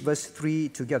please read verse 3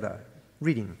 together?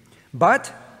 Reading.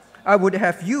 But I would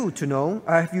have you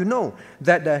know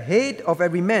that the head of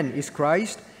every man is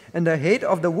Christ, and the head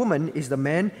of the woman is the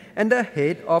man, and the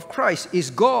head of Christ is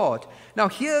God. Now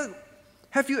here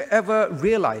Have you ever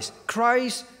realized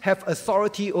Christ have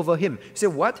authority over him? You say,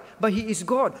 what? But he is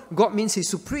God. God means he's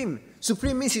supreme.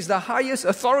 Supreme means he's the highest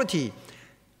authority.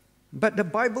 But the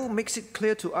Bible makes it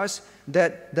clear to us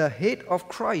that the head of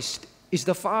Christ is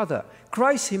the Father.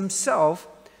 Christ himself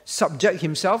subject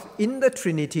himself in the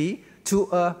Trinity to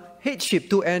a headship,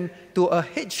 to a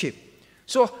headship.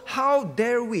 So how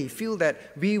dare we feel that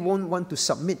we won't want to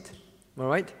submit, all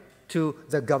right, to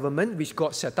the government which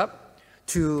God set up,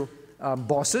 to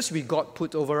bosses which God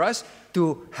put over us,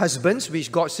 to husbands which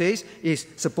God says is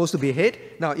supposed to be head.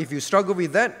 Now, if you struggle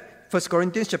with that, 1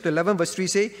 Corinthians chapter 11 verse 3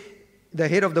 say, the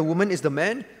head of the woman is the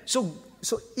man. So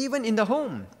even in the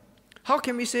home, how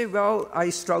can we say, well, I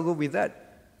struggle with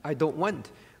that, I don't want,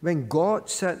 when God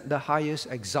set the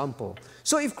highest example?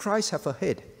 So if Christ have a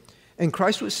head, and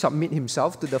Christ would submit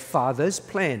himself to the Father's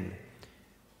plan,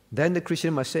 then the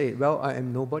Christian must say, well, I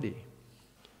am nobody.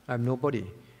 I am nobody.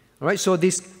 All right, so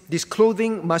this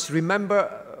clothing must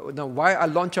remember, now why I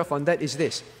launch off on that is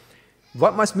this.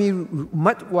 What must we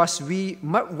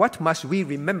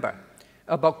remember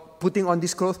about putting on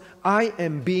this clothes? I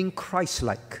am being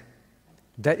Christ-like.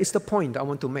 That is the point I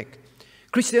want to make.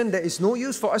 Christian, there is no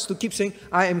use for us to keep saying,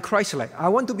 I am Christ-like. I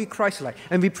want to be Christ-like.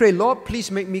 And we pray, Lord, please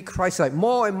make me Christ-like,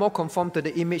 more and more conform to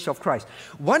the image of Christ.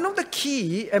 One of the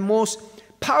key and most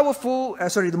powerful,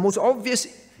 the most obvious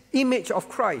image of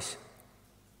Christ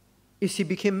is he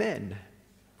became man,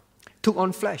 took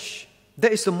on flesh.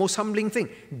 That is the most humbling thing.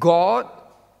 God,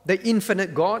 the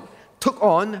infinite God, took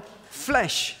on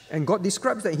flesh. And God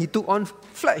describes that he took on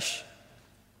flesh,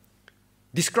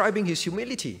 describing his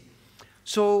humility.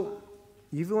 So,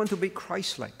 if you want to be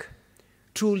Christ-like,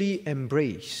 truly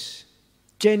embrace,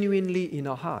 genuinely in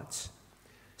our hearts,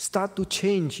 start to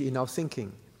change in our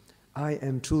thinking. I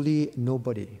am truly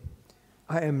nobody.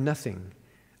 I am nothing.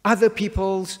 Other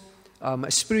people's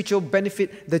spiritual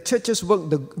benefit, the church's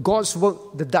work, God's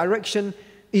work, the direction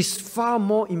is far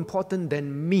more important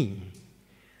than me.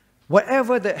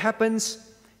 Whatever that happens,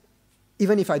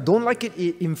 even if I don't like it,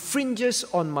 it infringes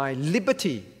on my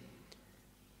liberty.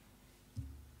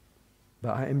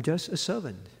 But I am just a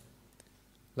servant.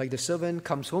 Like the servant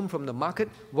comes home from the market,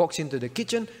 walks into the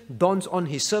kitchen, dons on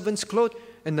his servant's clothes,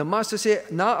 and the master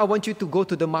says, now I want you to go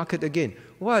to the market again.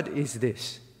 What is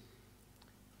this?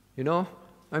 You know,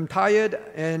 I'm tired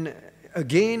and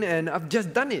I've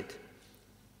just done it.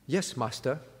 Yes,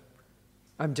 master,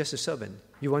 I'm just a servant.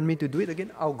 You want me to do it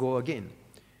again? I'll go again.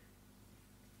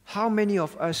 How many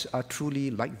of us are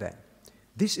truly like that?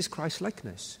 This is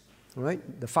Christ-likeness, right?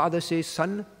 The Father says,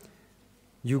 Son,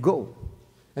 you go,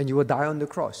 and you will die on the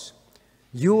cross.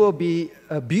 You will be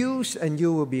abused, and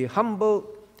you will be humbled,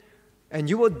 and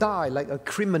you will die like a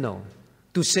criminal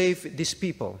to save these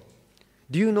people.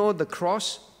 Do you know the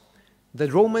cross? The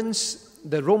Roman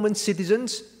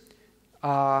citizens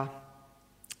are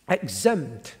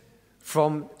exempt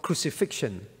from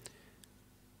crucifixion.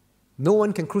 No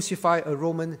one can crucify a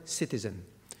Roman citizen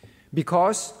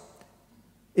because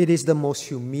it is the most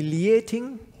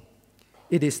humiliating,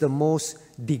 it is the most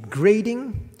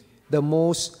degrading, the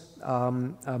most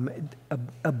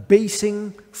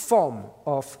abasing form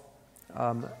of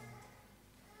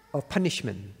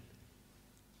punishment.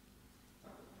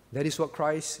 That is what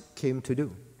Christ came to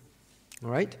do.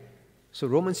 All right? So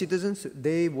Roman citizens,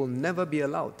 they will never be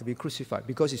allowed to be crucified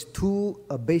because it's too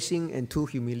abasing and too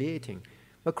humiliating.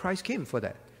 But Christ came for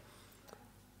that.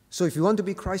 So if you want to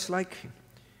be Christ-like,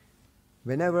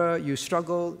 whenever you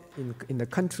struggle in the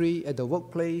country, at the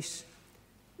workplace,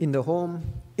 in the home,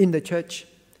 in the church,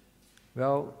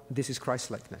 well, this is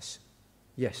Christ-likeness.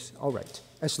 Yes, all right.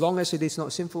 As long as it is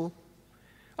not sinful,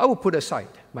 I will put aside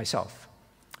myself.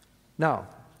 Now,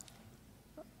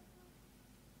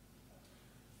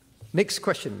 next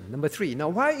question, number 3. Now,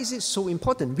 why is it so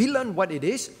important? We learn what it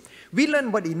is. We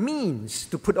learn what it means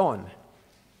to put on.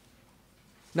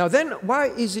 Now then, why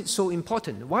is it so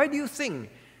important? Why do you think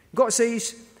God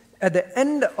says at the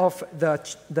end of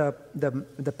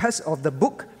the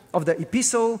book of the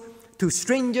Epistle to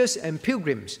strangers and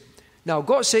pilgrims? Now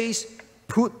God says,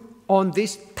 put on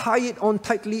this, tie it on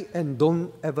tightly, and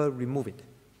don't ever remove it.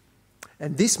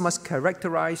 And this must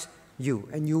characterize you,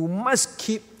 and you must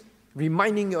keep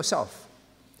reminding yourself.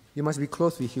 You must be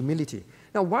clothed with humility.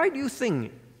 Now, why do you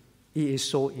think it is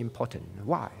so important?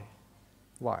 Why?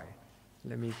 Why?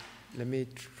 Let me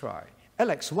try.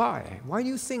 Alex, why? Why do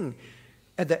you think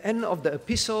at the end of the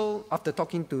epistle, after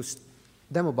talking to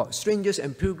them about strangers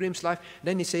and pilgrims' life,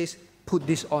 then he says, put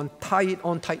this on, tie it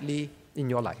on tightly in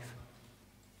your life?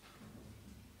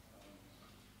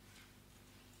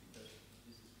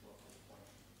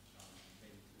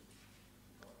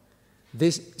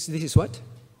 This is what?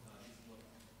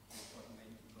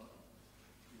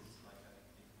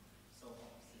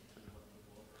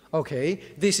 Okay,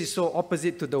 this is so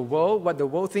opposite to the world, what the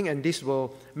world thinks, and this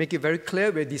will make it very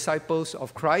clear we're disciples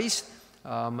of Christ.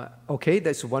 Okay,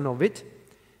 that's one of it.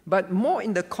 But more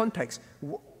in the context,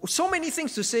 so many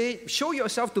things to say, show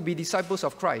yourself to be disciples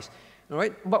of Christ. All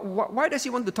right, but why does he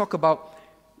want to talk about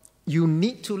you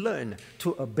need to learn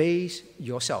to abase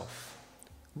yourself?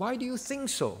 Why do you think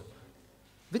so?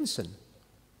 Vincent?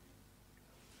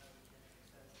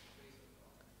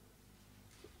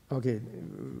 Okay,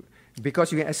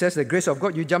 because you can access the grace of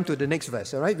God, you jump to the next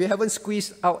verse, all right? We haven't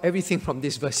squeezed out everything from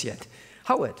this verse yet.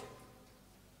 Howard?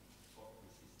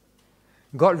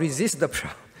 God resists the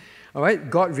proud. All right,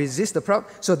 God resists the proud.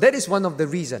 So that is one of the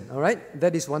reasons, all right?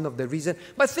 That is one of the reasons.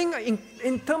 But think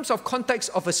in terms of context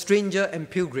of a stranger and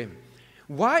pilgrim.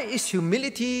 Why is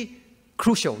humility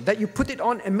crucial? That you put it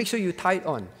on and make sure you tie it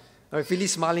on. All right,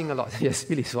 Philly's smiling a lot. Yes,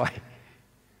 Phyllis, why?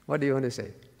 What do you want to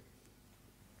say?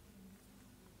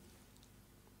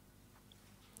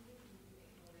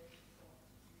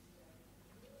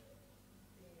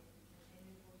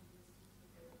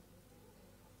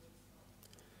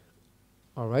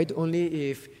 All right, only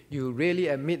if you really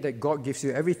admit that God gives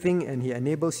you everything and He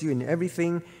enables you in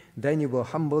everything, then you will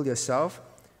humble yourself.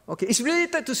 Okay, it's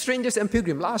related to strangers and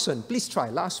pilgrims. Last one, please try,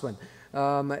 last one.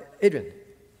 Adrian.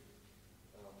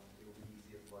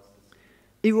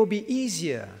 It will be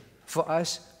easier for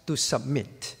us to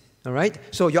submit. All right,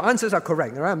 so your answers are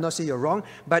correct. All right, I'm not saying you're wrong,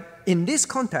 but in this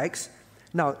context,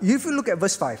 now if you look at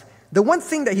verse 5, the one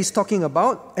thing that he's talking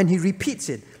about, and he repeats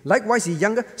it, likewise ye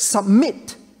younger,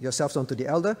 submit yourselves unto the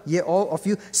elder, yea, all of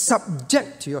you,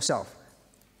 subject to yourself.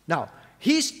 Now,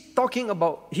 he's talking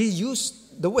about, he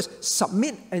used the words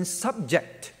submit and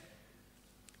subject,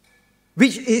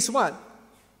 which is what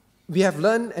we have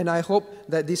learned, and I hope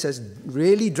that this has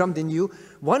really drummed in you.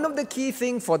 One of the key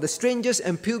things for the strangers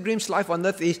and pilgrims' life on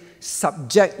earth is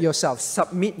subject yourself,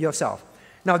 submit yourself.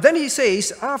 Now, then he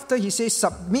says, after he says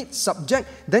submit, subject,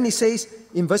 then he says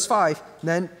in verse 5,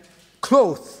 then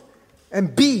clothe.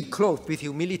 And be clothed with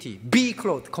humility. Be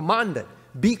clothed, commanded.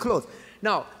 Be clothed.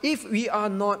 Now, if we are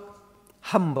not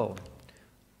humble,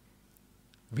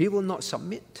 we will not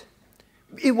submit.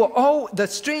 The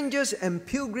strangers and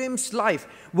pilgrims' life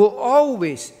will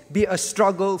always be a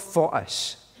struggle for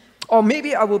us. Or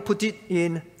maybe I will put it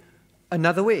in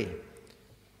another way.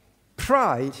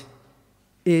 Pride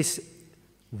is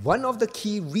one of the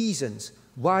key reasons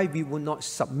why we will not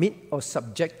submit or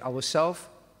subject ourselves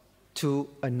to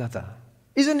another.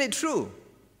 Isn't it true?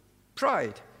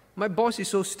 Pride. My boss is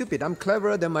so stupid. I'm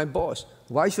cleverer than my boss.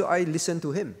 Why should I listen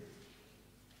to him?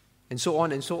 And so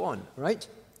on, right?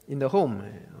 In the home,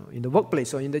 in the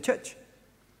workplace, or in the church.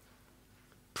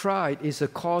 Pride is a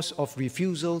cause of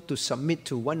refusal to submit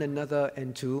to one another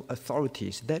and to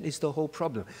authorities. That is the whole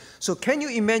problem. So can you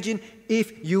imagine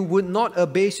if you would not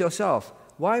abase yourself?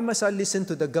 Why must I listen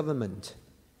to the government?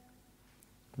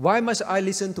 Why must I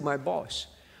listen to my boss?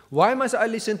 Why must I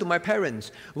listen to my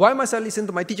parents? Why must I listen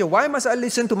to my teacher? Why must I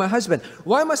listen to my husband?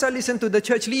 Why must I listen to the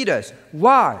church leaders?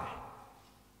 Why?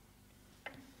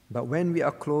 But when we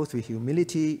are clothed with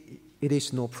humility, it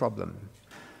is no problem.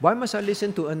 Why must I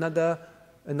listen to another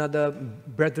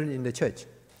brethren in the church?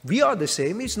 We are the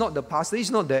same. He's not the pastor. He's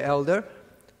not the elder.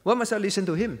 Why must I listen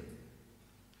to him?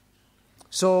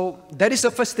 So that is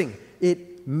the first thing.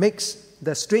 It makes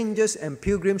the strangers and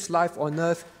pilgrims' life on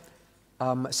earth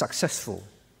successful.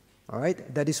 All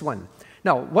right, that is one.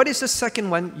 Now, what is the second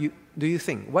one, do you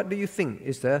think? What do you think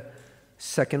is the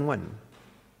second one?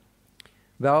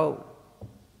 Well,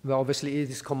 obviously it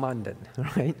is commanded,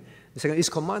 right? The second is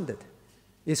commanded.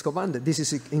 It's commanded. This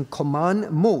is in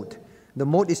command mode. The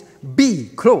mode is be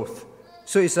clothed.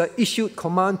 So it's an issued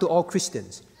command to all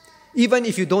Christians. Even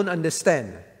if you don't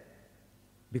understand,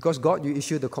 because God, you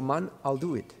issue the command, I'll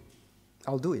do it.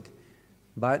 I'll do it.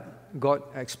 But God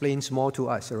explains more to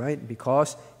us, all right?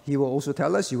 Because He will also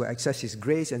tell us, you will access His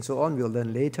grace and so on. We'll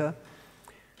learn later.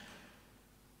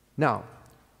 Now,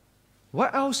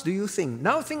 what else do you think?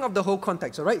 Now think of the whole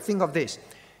context, all right? Think of this.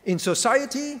 In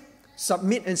society,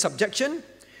 submit and subjection.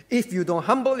 If you don't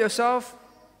humble yourself,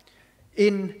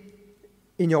 in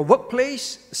your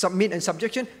workplace, submit and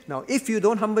subjection. Now, if you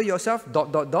don't humble yourself, ...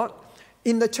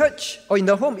 In the church or in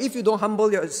the home, if you don't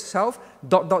humble yourself, ...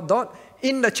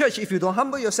 In the church, if you don't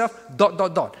humble yourself, ...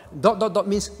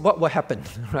 means what will happen,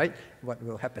 right? What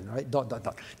will happen, right? ...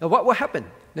 Now, what will happen?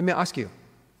 Let me ask you.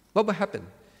 What will happen?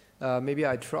 Maybe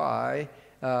I try.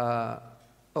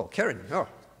 Karen. Oh,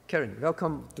 Karen,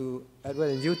 welcome to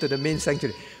Edward and you to the main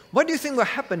sanctuary. What do you think will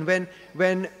happen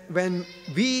when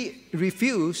we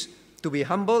refuse to be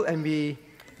humble and we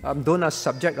don't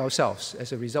subject ourselves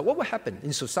as a result? What will happen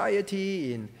in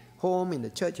society, in home, in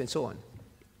the church, and so on?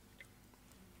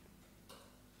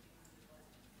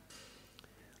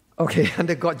 Okay,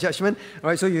 under God's judgment. All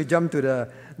right, so you jump to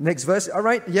the next verse. All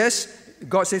right, yes,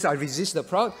 God says, I resist the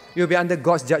proud. You'll be under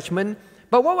God's judgment.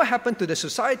 But what will happen to the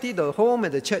society, the home,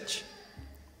 and the church?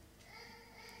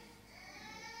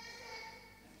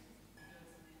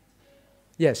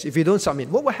 Yes, if you don't submit,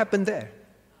 what will happen there?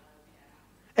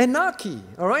 Anarchy,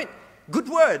 all right? Good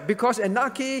word, because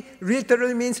anarchy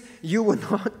literally means you will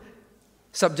not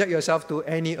subject yourself to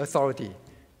any authority.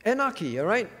 Anarchy, all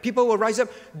right? People will rise up,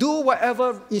 do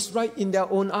whatever is right in their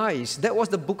own eyes. That was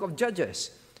the book of Judges.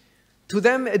 To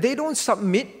them, they don't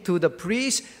submit to the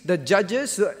priests, the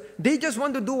judges. They just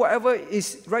want to do whatever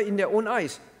is right in their own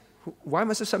eyes. Why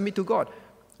must I submit to God?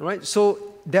 All right?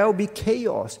 So there will be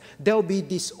chaos. There will be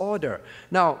disorder.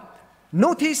 Now,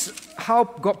 notice how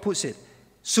God puts it.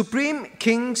 Supreme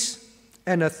kings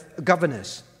and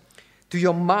governors, to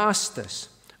your masters,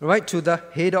 right, to the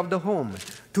head of the home,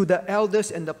 to the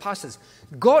elders and the pastors.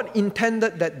 God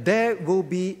intended that there will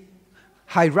be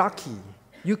hierarchy.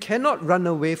 You cannot run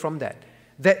away from that.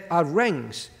 There are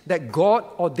ranks that God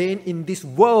ordained in this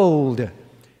world,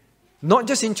 not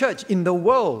just in church, in the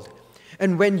world.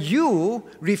 And when you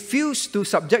refuse to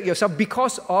subject yourself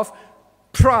because of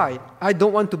pride, I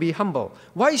don't want to be humble.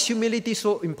 Why is humility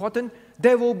so important?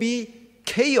 There will be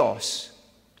chaos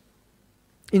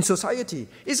in society.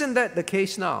 Isn't that the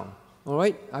case now? All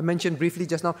right, I mentioned briefly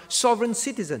just now, sovereign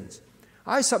citizens.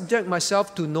 I subject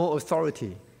myself to no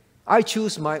authority. I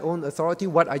choose my own authority,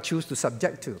 what I choose to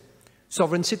subject to.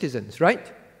 Sovereign citizens,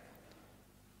 right?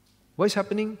 What is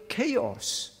happening?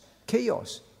 Chaos.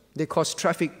 Chaos. They cause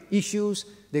traffic issues.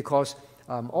 They cause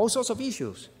all sorts of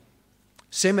issues.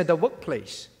 Same at the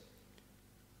workplace.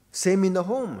 Same in the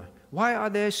home. Why are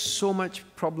there so much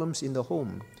problems in the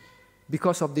home?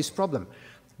 Because of this problem.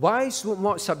 Wives would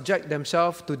not subject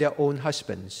themselves to their own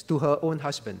husbands, to her own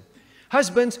husband.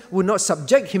 Husbands would not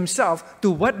subject himself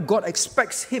to what God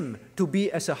expects him to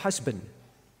be as a husband.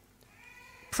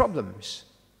 Problems,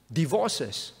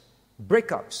 divorces,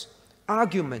 breakups,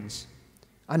 arguments,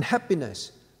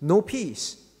 unhappiness, no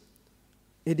peace.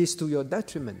 It is to your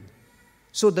detriment.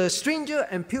 So the stranger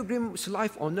and pilgrim's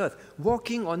life on earth,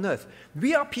 walking on earth,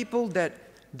 we are people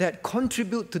that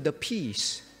contribute to the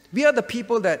peace. We are the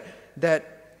people that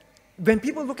when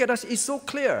people look at us, it's so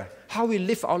clear how we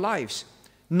live our lives.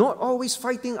 Not always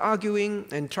fighting, arguing,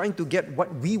 and trying to get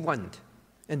what we want.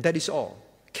 And that is all.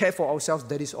 Care for ourselves,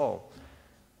 that is all.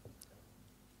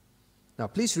 Now,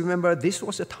 please remember, this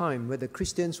was a time where the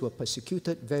Christians were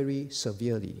persecuted very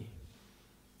severely.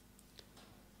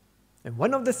 And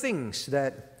one of the things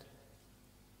that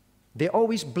they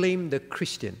always blame the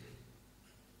Christian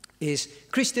is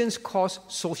Christians cause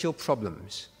social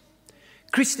problems.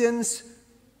 Christians,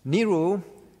 Nero,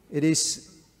 it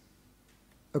is,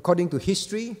 according to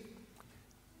history,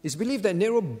 it's believed that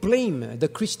Nero blamed the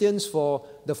Christians for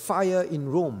the fire in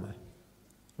Rome,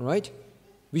 right?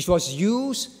 Which was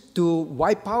used to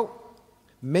wipe out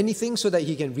many things so that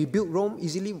he can rebuild Rome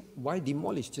easily. Why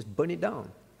demolish? Just burn it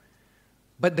down.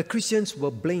 But the Christians were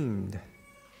blamed.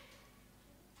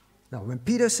 Now, when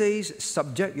Peter says,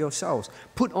 subject yourselves,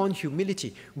 put on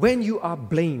humility, when you are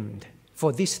blamed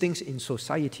for these things in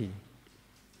society,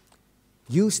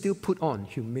 you still put on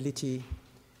humility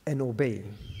and obey.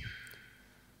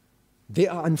 They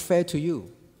are unfair to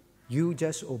you. You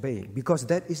just obey, because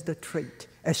that is the trait.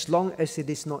 As long as it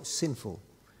is not sinful,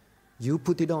 you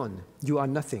put it on. You are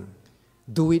nothing.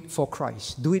 Do it for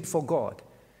Christ. Do it for God.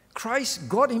 Christ,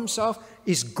 God himself,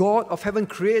 is God of heaven,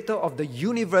 creator of the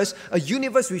universe, a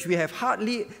universe which we have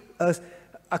hardly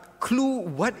a clue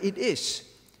what it is.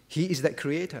 He is that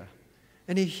creator.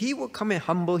 And if he will come and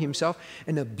humble himself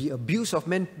and be abused of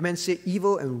men, men say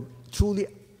evil and truly,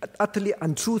 utterly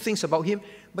untrue things about him,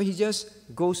 but he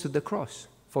just goes to the cross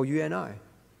for you and I.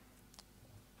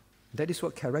 That is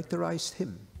what characterized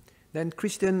him. Then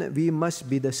Christian, we must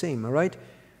be the same, all right?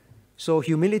 So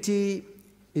humility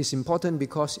is important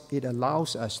because it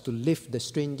allows us to live the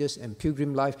stranger's and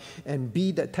pilgrim life and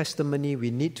be the testimony we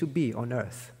need to be on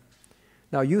earth.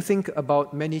 Now you think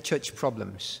about many church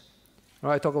problems. All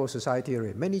right, I talk about society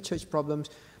already. Many church problems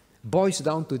boils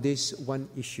down to this one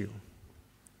issue: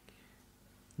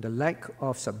 the lack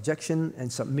of subjection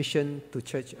and submission to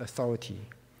church authority.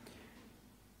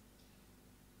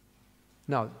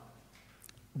 Now,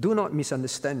 do not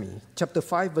misunderstand me. Chapter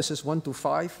 5, verses 1 to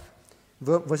 5,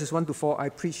 verses 1 to 4, I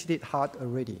preached it hard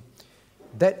already.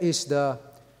 That is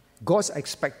God's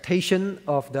expectation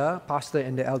of the pastor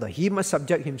and the elder. He must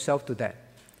subject himself to that.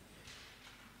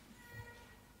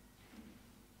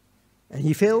 And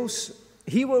he fails,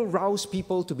 he will rouse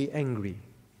people to be angry.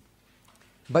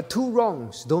 But two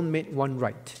wrongs don't make one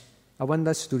right. I want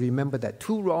us to remember that.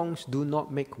 Two wrongs do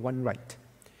not make one right.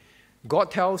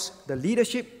 God tells the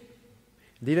leadership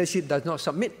does not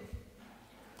submit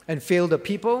and fail the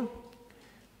people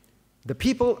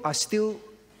are still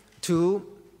to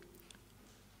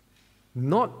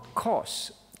not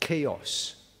cause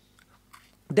chaos.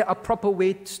 There are proper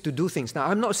ways to do things. Now,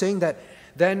 I'm not saying that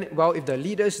then, if the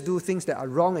leaders do things that are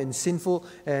wrong and sinful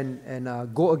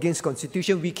and go against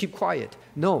Constitution, we keep quiet.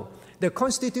 No. The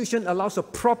Constitution allows a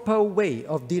proper way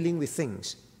of dealing with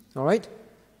things. All right?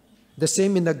 The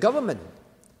same in the government.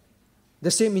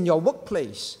 The same in your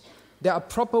workplace. There are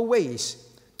proper ways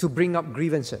to bring up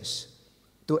grievances,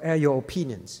 to air your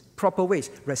opinions. Proper ways,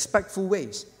 respectful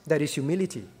ways. That is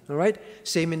humility. All right?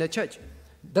 Same in the church.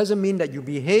 Doesn't mean that you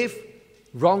behave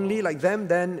wrongly like them,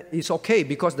 then it's okay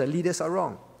because the leaders are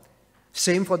wrong.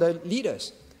 Same for the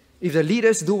leaders. If the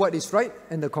leaders do what is right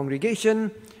and the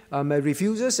congregation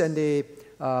refuses and they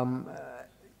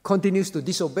continues to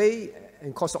disobey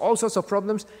and cause all sorts of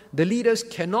problems, the leaders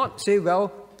cannot say,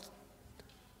 if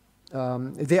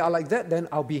they are like that, then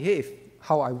I'll behave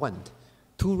how I want.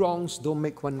 Two wrongs don't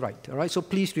make one right. All right? So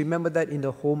please remember that in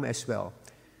the home as well.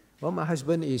 Well, my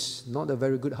husband is not a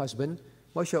very good husband.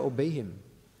 Why should I obey him?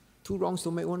 Two wrongs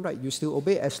don't make one right. You still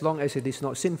obey as long as it is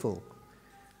not sinful.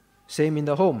 Same in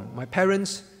the home. My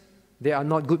parents, they are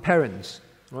not good parents.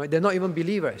 Right? They're not even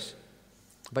believers.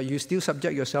 But you still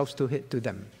subject yourselves to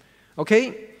them.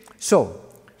 Okay? So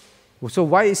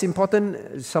why is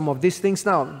important some of these things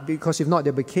now? Because if not,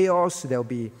 there'll be chaos, there'll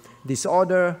be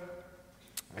disorder,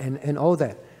 and all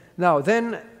that. Now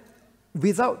then,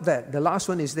 without that, the last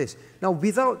one is this. Now,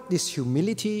 without this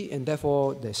humility and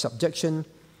therefore the subjection,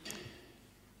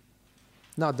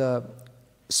 now the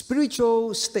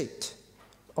spiritual state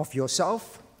of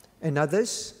yourself and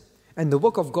others and the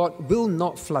work of God will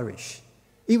not flourish.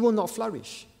 It will not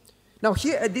flourish. Now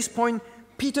here at this point,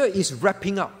 Peter is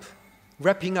wrapping up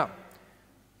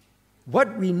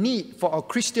what we need for our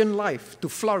Christian life to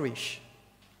flourish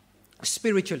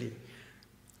spiritually.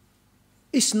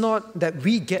 It's not that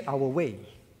we get our way.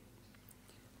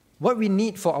 What we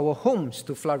need for our homes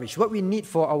to flourish, what we need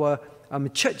for our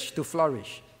church to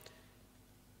flourish,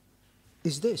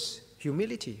 is this,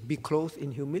 humility. Be clothed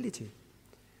in humility.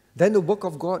 Then the work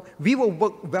of God, we will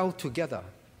work well together.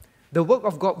 The work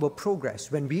of God will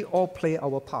progress when we all play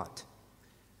our part.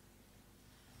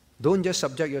 Don't just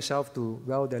subject yourself to,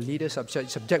 the leaders,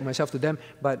 subject myself to them,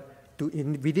 but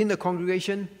within the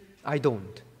congregation, I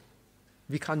don't.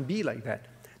 We can't be like that.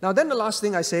 Now then the last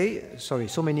thing I say, sorry,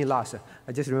 so many last.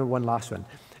 I just remember one last one,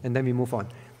 and then we move on.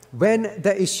 When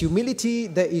there is humility,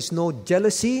 there is no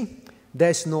jealousy,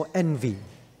 there's no envy,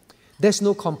 there's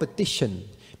no competition,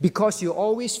 because you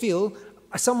always feel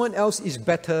someone else is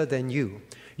better than you.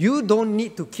 You don't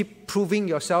need to keep proving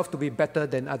yourself to be better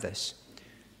than others.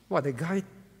 The guy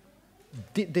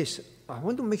did this. I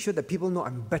want to make sure that people know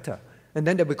I'm better. And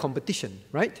then there'll be competition,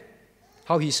 right?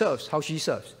 How he serves, how she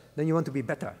serves. Then you want to be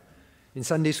better. In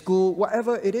Sunday school,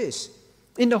 whatever it is.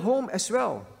 In the home as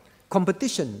well.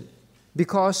 Competition,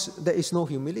 because there is no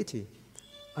humility.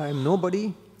 I am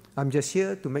nobody. I'm just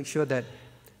here to make sure that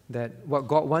what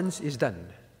God wants is done.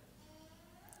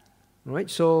 All right?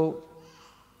 So,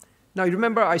 now you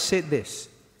remember I said this.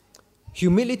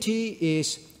 Humility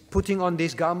is putting on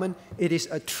this garment. It is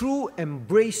a true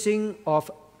embracing of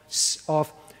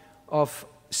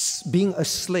being a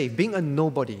slave, being a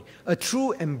nobody. A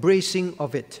true embracing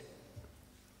of it.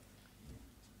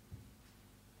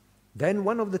 Then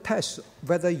one of the tests,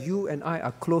 whether you and I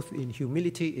are clothed in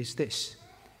humility, is this.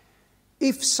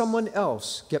 If someone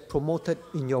else gets promoted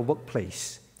in your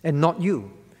workplace and not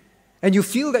you, and you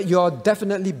feel that you're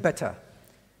definitely better,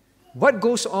 what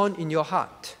goes on in your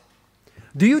heart?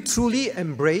 Do you truly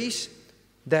embrace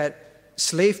that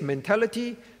slave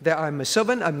mentality, that I'm a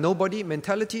servant, I'm nobody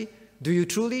mentality? Do you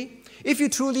truly? If you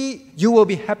truly, you will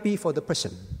be happy for the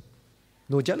person.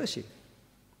 No jealousy.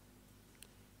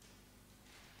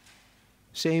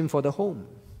 Same for the home.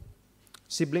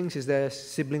 Siblings, is there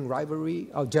sibling rivalry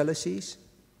or jealousies?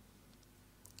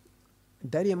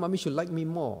 Daddy and mommy should like me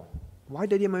more. Why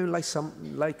daddy and mommy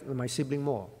like my sibling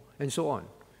more? And so on.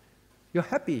 You're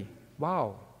happy.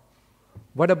 Wow.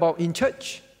 What about in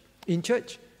church? In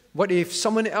church, what if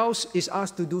someone else is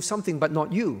asked to do something but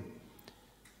not you?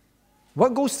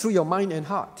 What goes through your mind and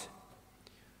heart?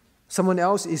 Someone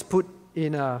else is put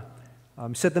in a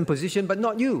certain position but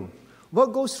not you.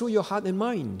 What goes through your heart and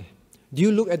mind? Do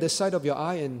you look at the side of your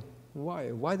eye and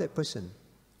why that person?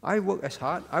 I work as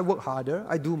hard, I work harder,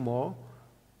 I do more.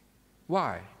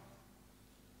 Why?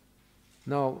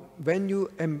 Now, when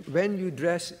you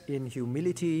dress in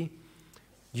humility,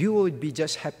 you will be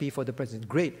just happy for the person.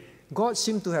 Great. God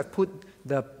seemed to have put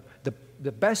the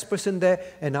best person there,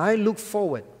 and I look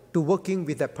forward to working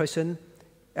with that person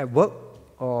at work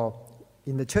or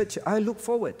in the church. I look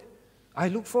forward. I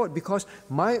look forward because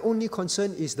my only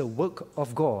concern is the work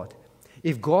of God.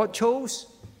 If God chose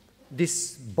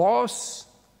this boss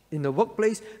in the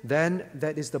workplace, then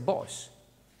that is the boss.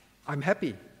 I'm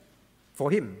happy for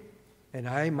him. And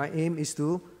my aim is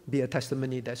to be a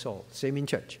testimony, that's all. Same in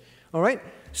church. All right?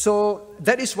 So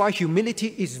that is why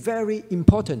humility is very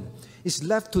important. It's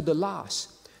left to the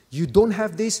last. You don't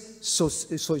have this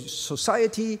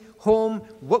society, home,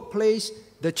 workplace,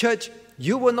 the church.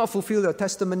 You will not fulfill your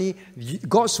testimony.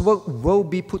 God's work will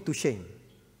be put to shame.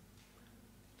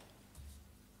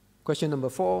 Question number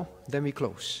 4, then we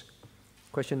close.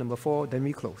 Question number 4, then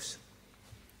we close.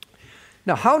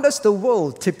 Now, how does the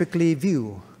world typically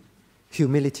view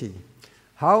humility?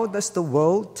 How does the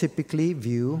world typically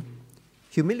view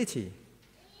humility?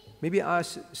 Maybe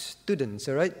ask students,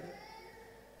 all right?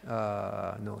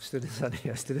 No, students are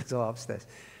here. Students are upstairs.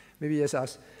 Maybe just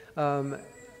ask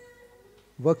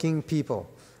working people.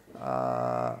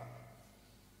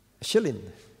 Shilin,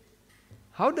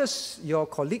 how does your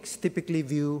colleagues typically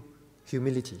view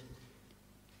humility?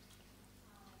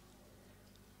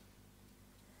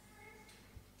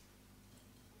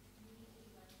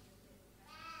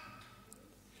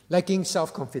 Lacking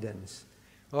self-confidence.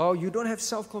 Oh, you don't have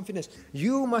self-confidence.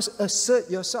 You must assert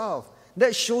yourself.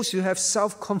 That shows you have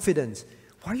self-confidence.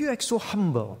 Why are you act so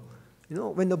humble? You know,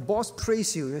 when the boss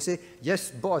praises you, you say,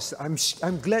 yes, boss,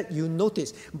 I'm glad you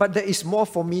noticed, but there is more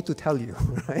for me to tell you,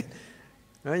 right?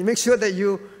 Right? Make sure that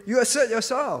you assert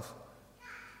yourself.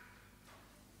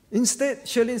 Instead,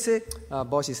 Shirley say,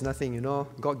 boss is nothing, you know,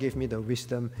 God gave me the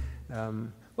wisdom.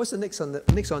 What's the next on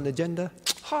the agenda?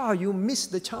 You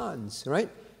missed the chance, right?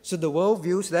 So the world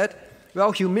views that,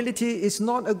 well, humility is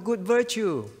not a good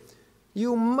virtue.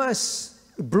 You must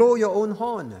blow your own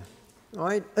horn,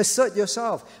 right? Assert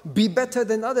yourself. Be better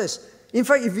than others. In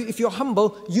fact, if you're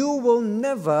humble, you will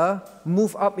never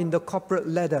move up in the corporate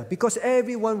ladder because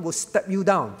everyone will step you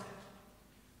down.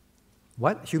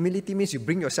 What? Humility means you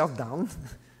bring yourself down?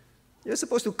 You're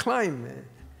supposed to climb.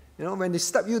 You know, when they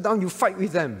step you down, you fight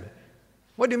with them.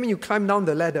 What do you mean you climb down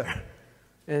the ladder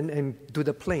and to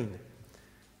the plane?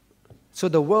 So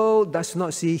the world does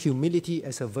not see humility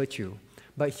as a virtue.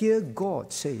 But here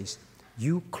God says,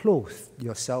 you clothe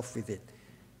yourself with it.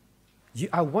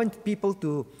 I want people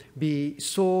to be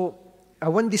I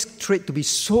want this trait to be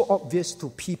so obvious to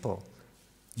people.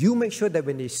 You make sure that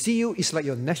when they see you, it's like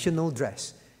your national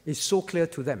dress. It's so clear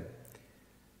to them.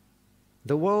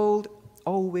 The world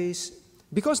always,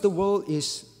 because the world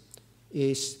is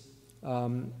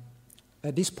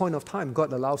at this point of time,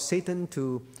 God allows Satan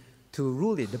to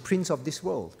rule it, the prince of this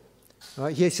world.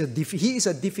 Right? He is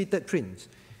a defeated prince.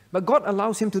 But God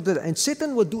allows him to do that. And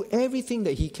Satan will do everything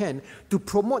that he can to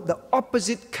promote the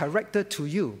opposite character to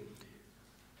you.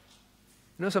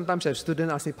 You know, sometimes a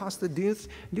student asks me, Pastor, do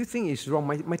you think it's wrong?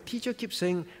 My teacher keeps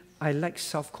saying, I lack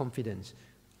self-confidence.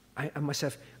 I must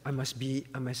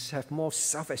have more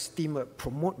self-esteem,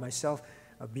 promote myself,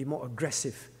 be more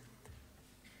aggressive.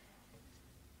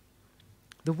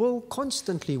 The world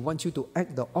constantly wants you to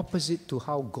act the opposite to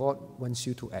how God wants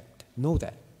you to act. Know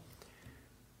that.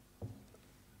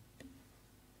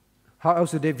 How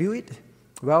else do they view it?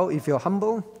 Well, if you're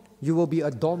humble, you will be a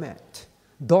doormat.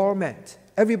 Doormat.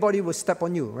 Everybody will step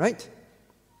on you, right?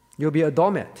 You'll be a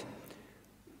doormat.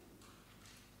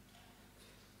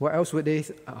 What else would they?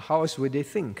 How else would they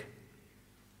think?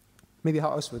 Maybe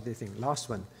how else would they think? Last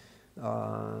one.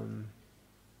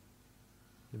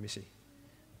 Let me see.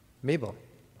 Mabel,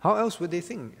 how else would they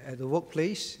think at the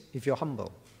workplace if you're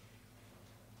humble?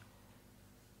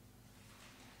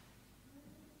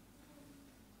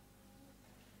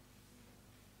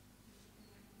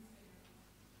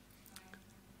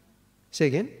 Say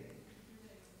again.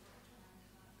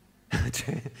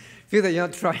 Feel that you're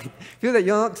not trying. Feel that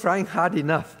you're not trying hard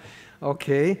enough.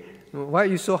 Okay. Why are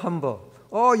you so humble?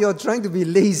 Oh, you're trying to be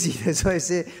lazy. That's why I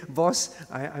say, boss,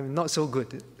 I'm not so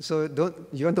good. So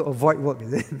you want to avoid work,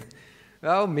 is it?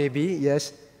 Well, maybe,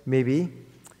 yes, maybe.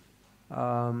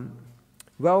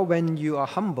 Well, when you are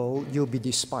humble, you'll be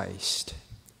despised.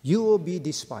 You will be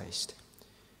despised.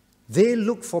 They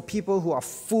look for people who are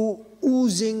full,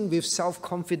 oozing with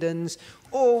self-confidence,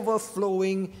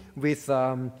 overflowing with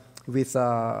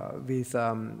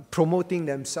promoting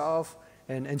themselves,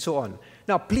 and so on.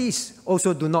 Now, please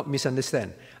also do not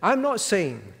misunderstand. I'm not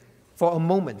saying for a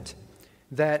moment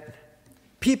that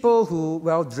people who,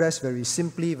 well, dress very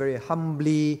simply, very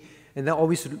humbly, and then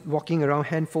always walking around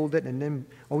hand-folded and then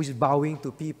always bowing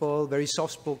to people, very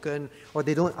soft-spoken, or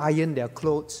they don't iron their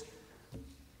clothes,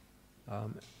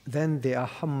 then they are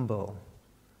humble.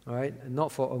 All right?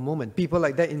 Not for a moment. People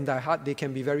like that in their heart, they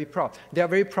can be very proud. They are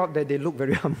very proud that they look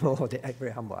very humble or they act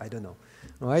very humble. I don't know.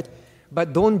 All right?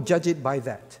 But don't judge it by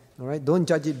that. All right? Don't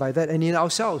judge it by that. And in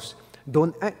ourselves,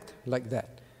 don't act like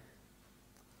that.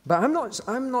 But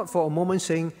I'm not for a moment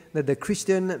saying that the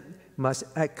Christian must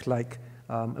act like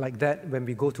that when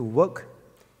we go to work,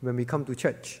 when we come to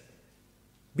church.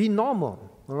 Be normal,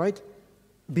 all right?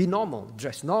 Be normal.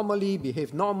 Dress normally,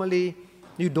 behave normally.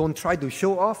 You don't try to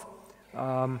show off.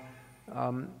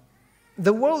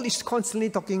 The world is constantly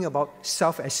talking about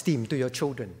self-esteem to your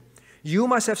children. You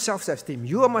must have self-esteem.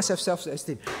 You must have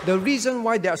self-esteem. The reason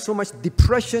why there is so much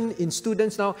depression in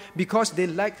students now, because they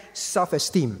lack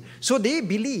self-esteem. So they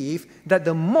believe that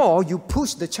the more you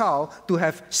push the child to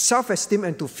have self-esteem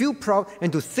and to feel proud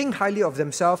and to think highly of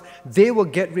themselves, they will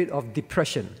get rid of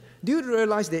depression. Do you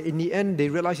realize that in the end, they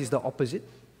realize it's the opposite?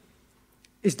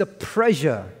 It's the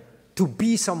pressure to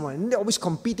be someone. And they're always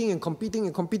competing and competing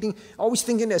and competing, always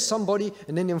thinking they're somebody,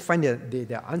 and then they find that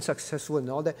they're unsuccessful and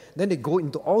all that. Then they go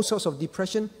into all sorts of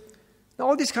depression.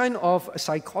 All this kind of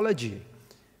psychology.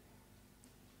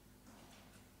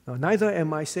 Now, neither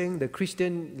am I saying the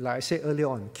Christian, like I said earlier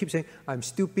on, keep saying, I'm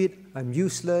stupid, I'm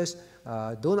useless,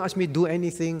 don't ask me to do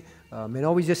anything, and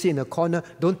always just sit in a corner,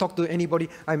 don't talk to anybody,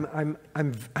 I'm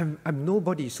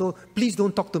nobody, so please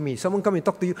don't talk to me. Someone come and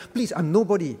talk to you, please, I'm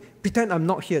nobody, pretend I'm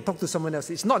not here, talk to someone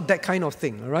else. It's not that kind of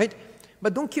thing, all right?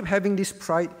 But don't keep having this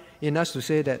pride in us to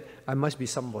say that I must be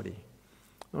somebody.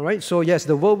 All right? So yes,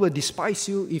 the world will despise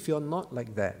you if you're not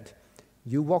like that.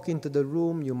 You walk into the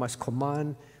room, you must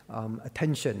command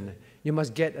attention. You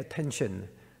must get attention.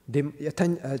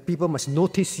 People must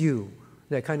notice you,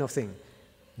 that kind of thing.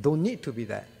 Don't need to be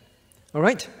that. All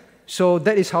right? So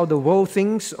that is how the world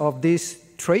thinks of this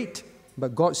trait.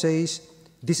 But God says,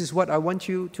 this is what I want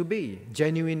you to be.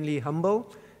 Genuinely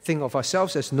humble. Think of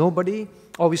ourselves as nobody.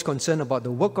 Always concerned about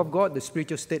the work of God, the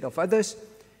spiritual state of others.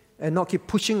 And not keep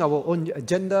pushing our own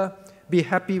agenda. Be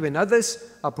happy when others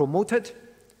are promoted.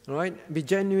 All right? Be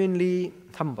genuinely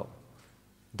humble.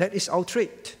 That is our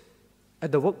trait.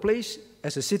 At the workplace,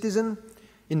 as a citizen,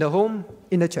 in the home,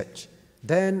 in the church.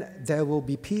 Then there will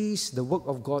be peace, the work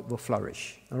of God will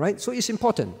flourish. All right? So it's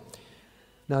important.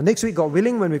 Now, next week, God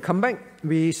willing, when we come back,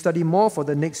 we study more for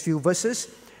the next few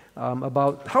verses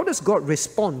about how does God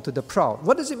respond to the proud?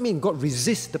 What does it mean God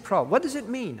resists the proud? What does it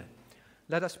mean?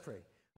 Let us pray.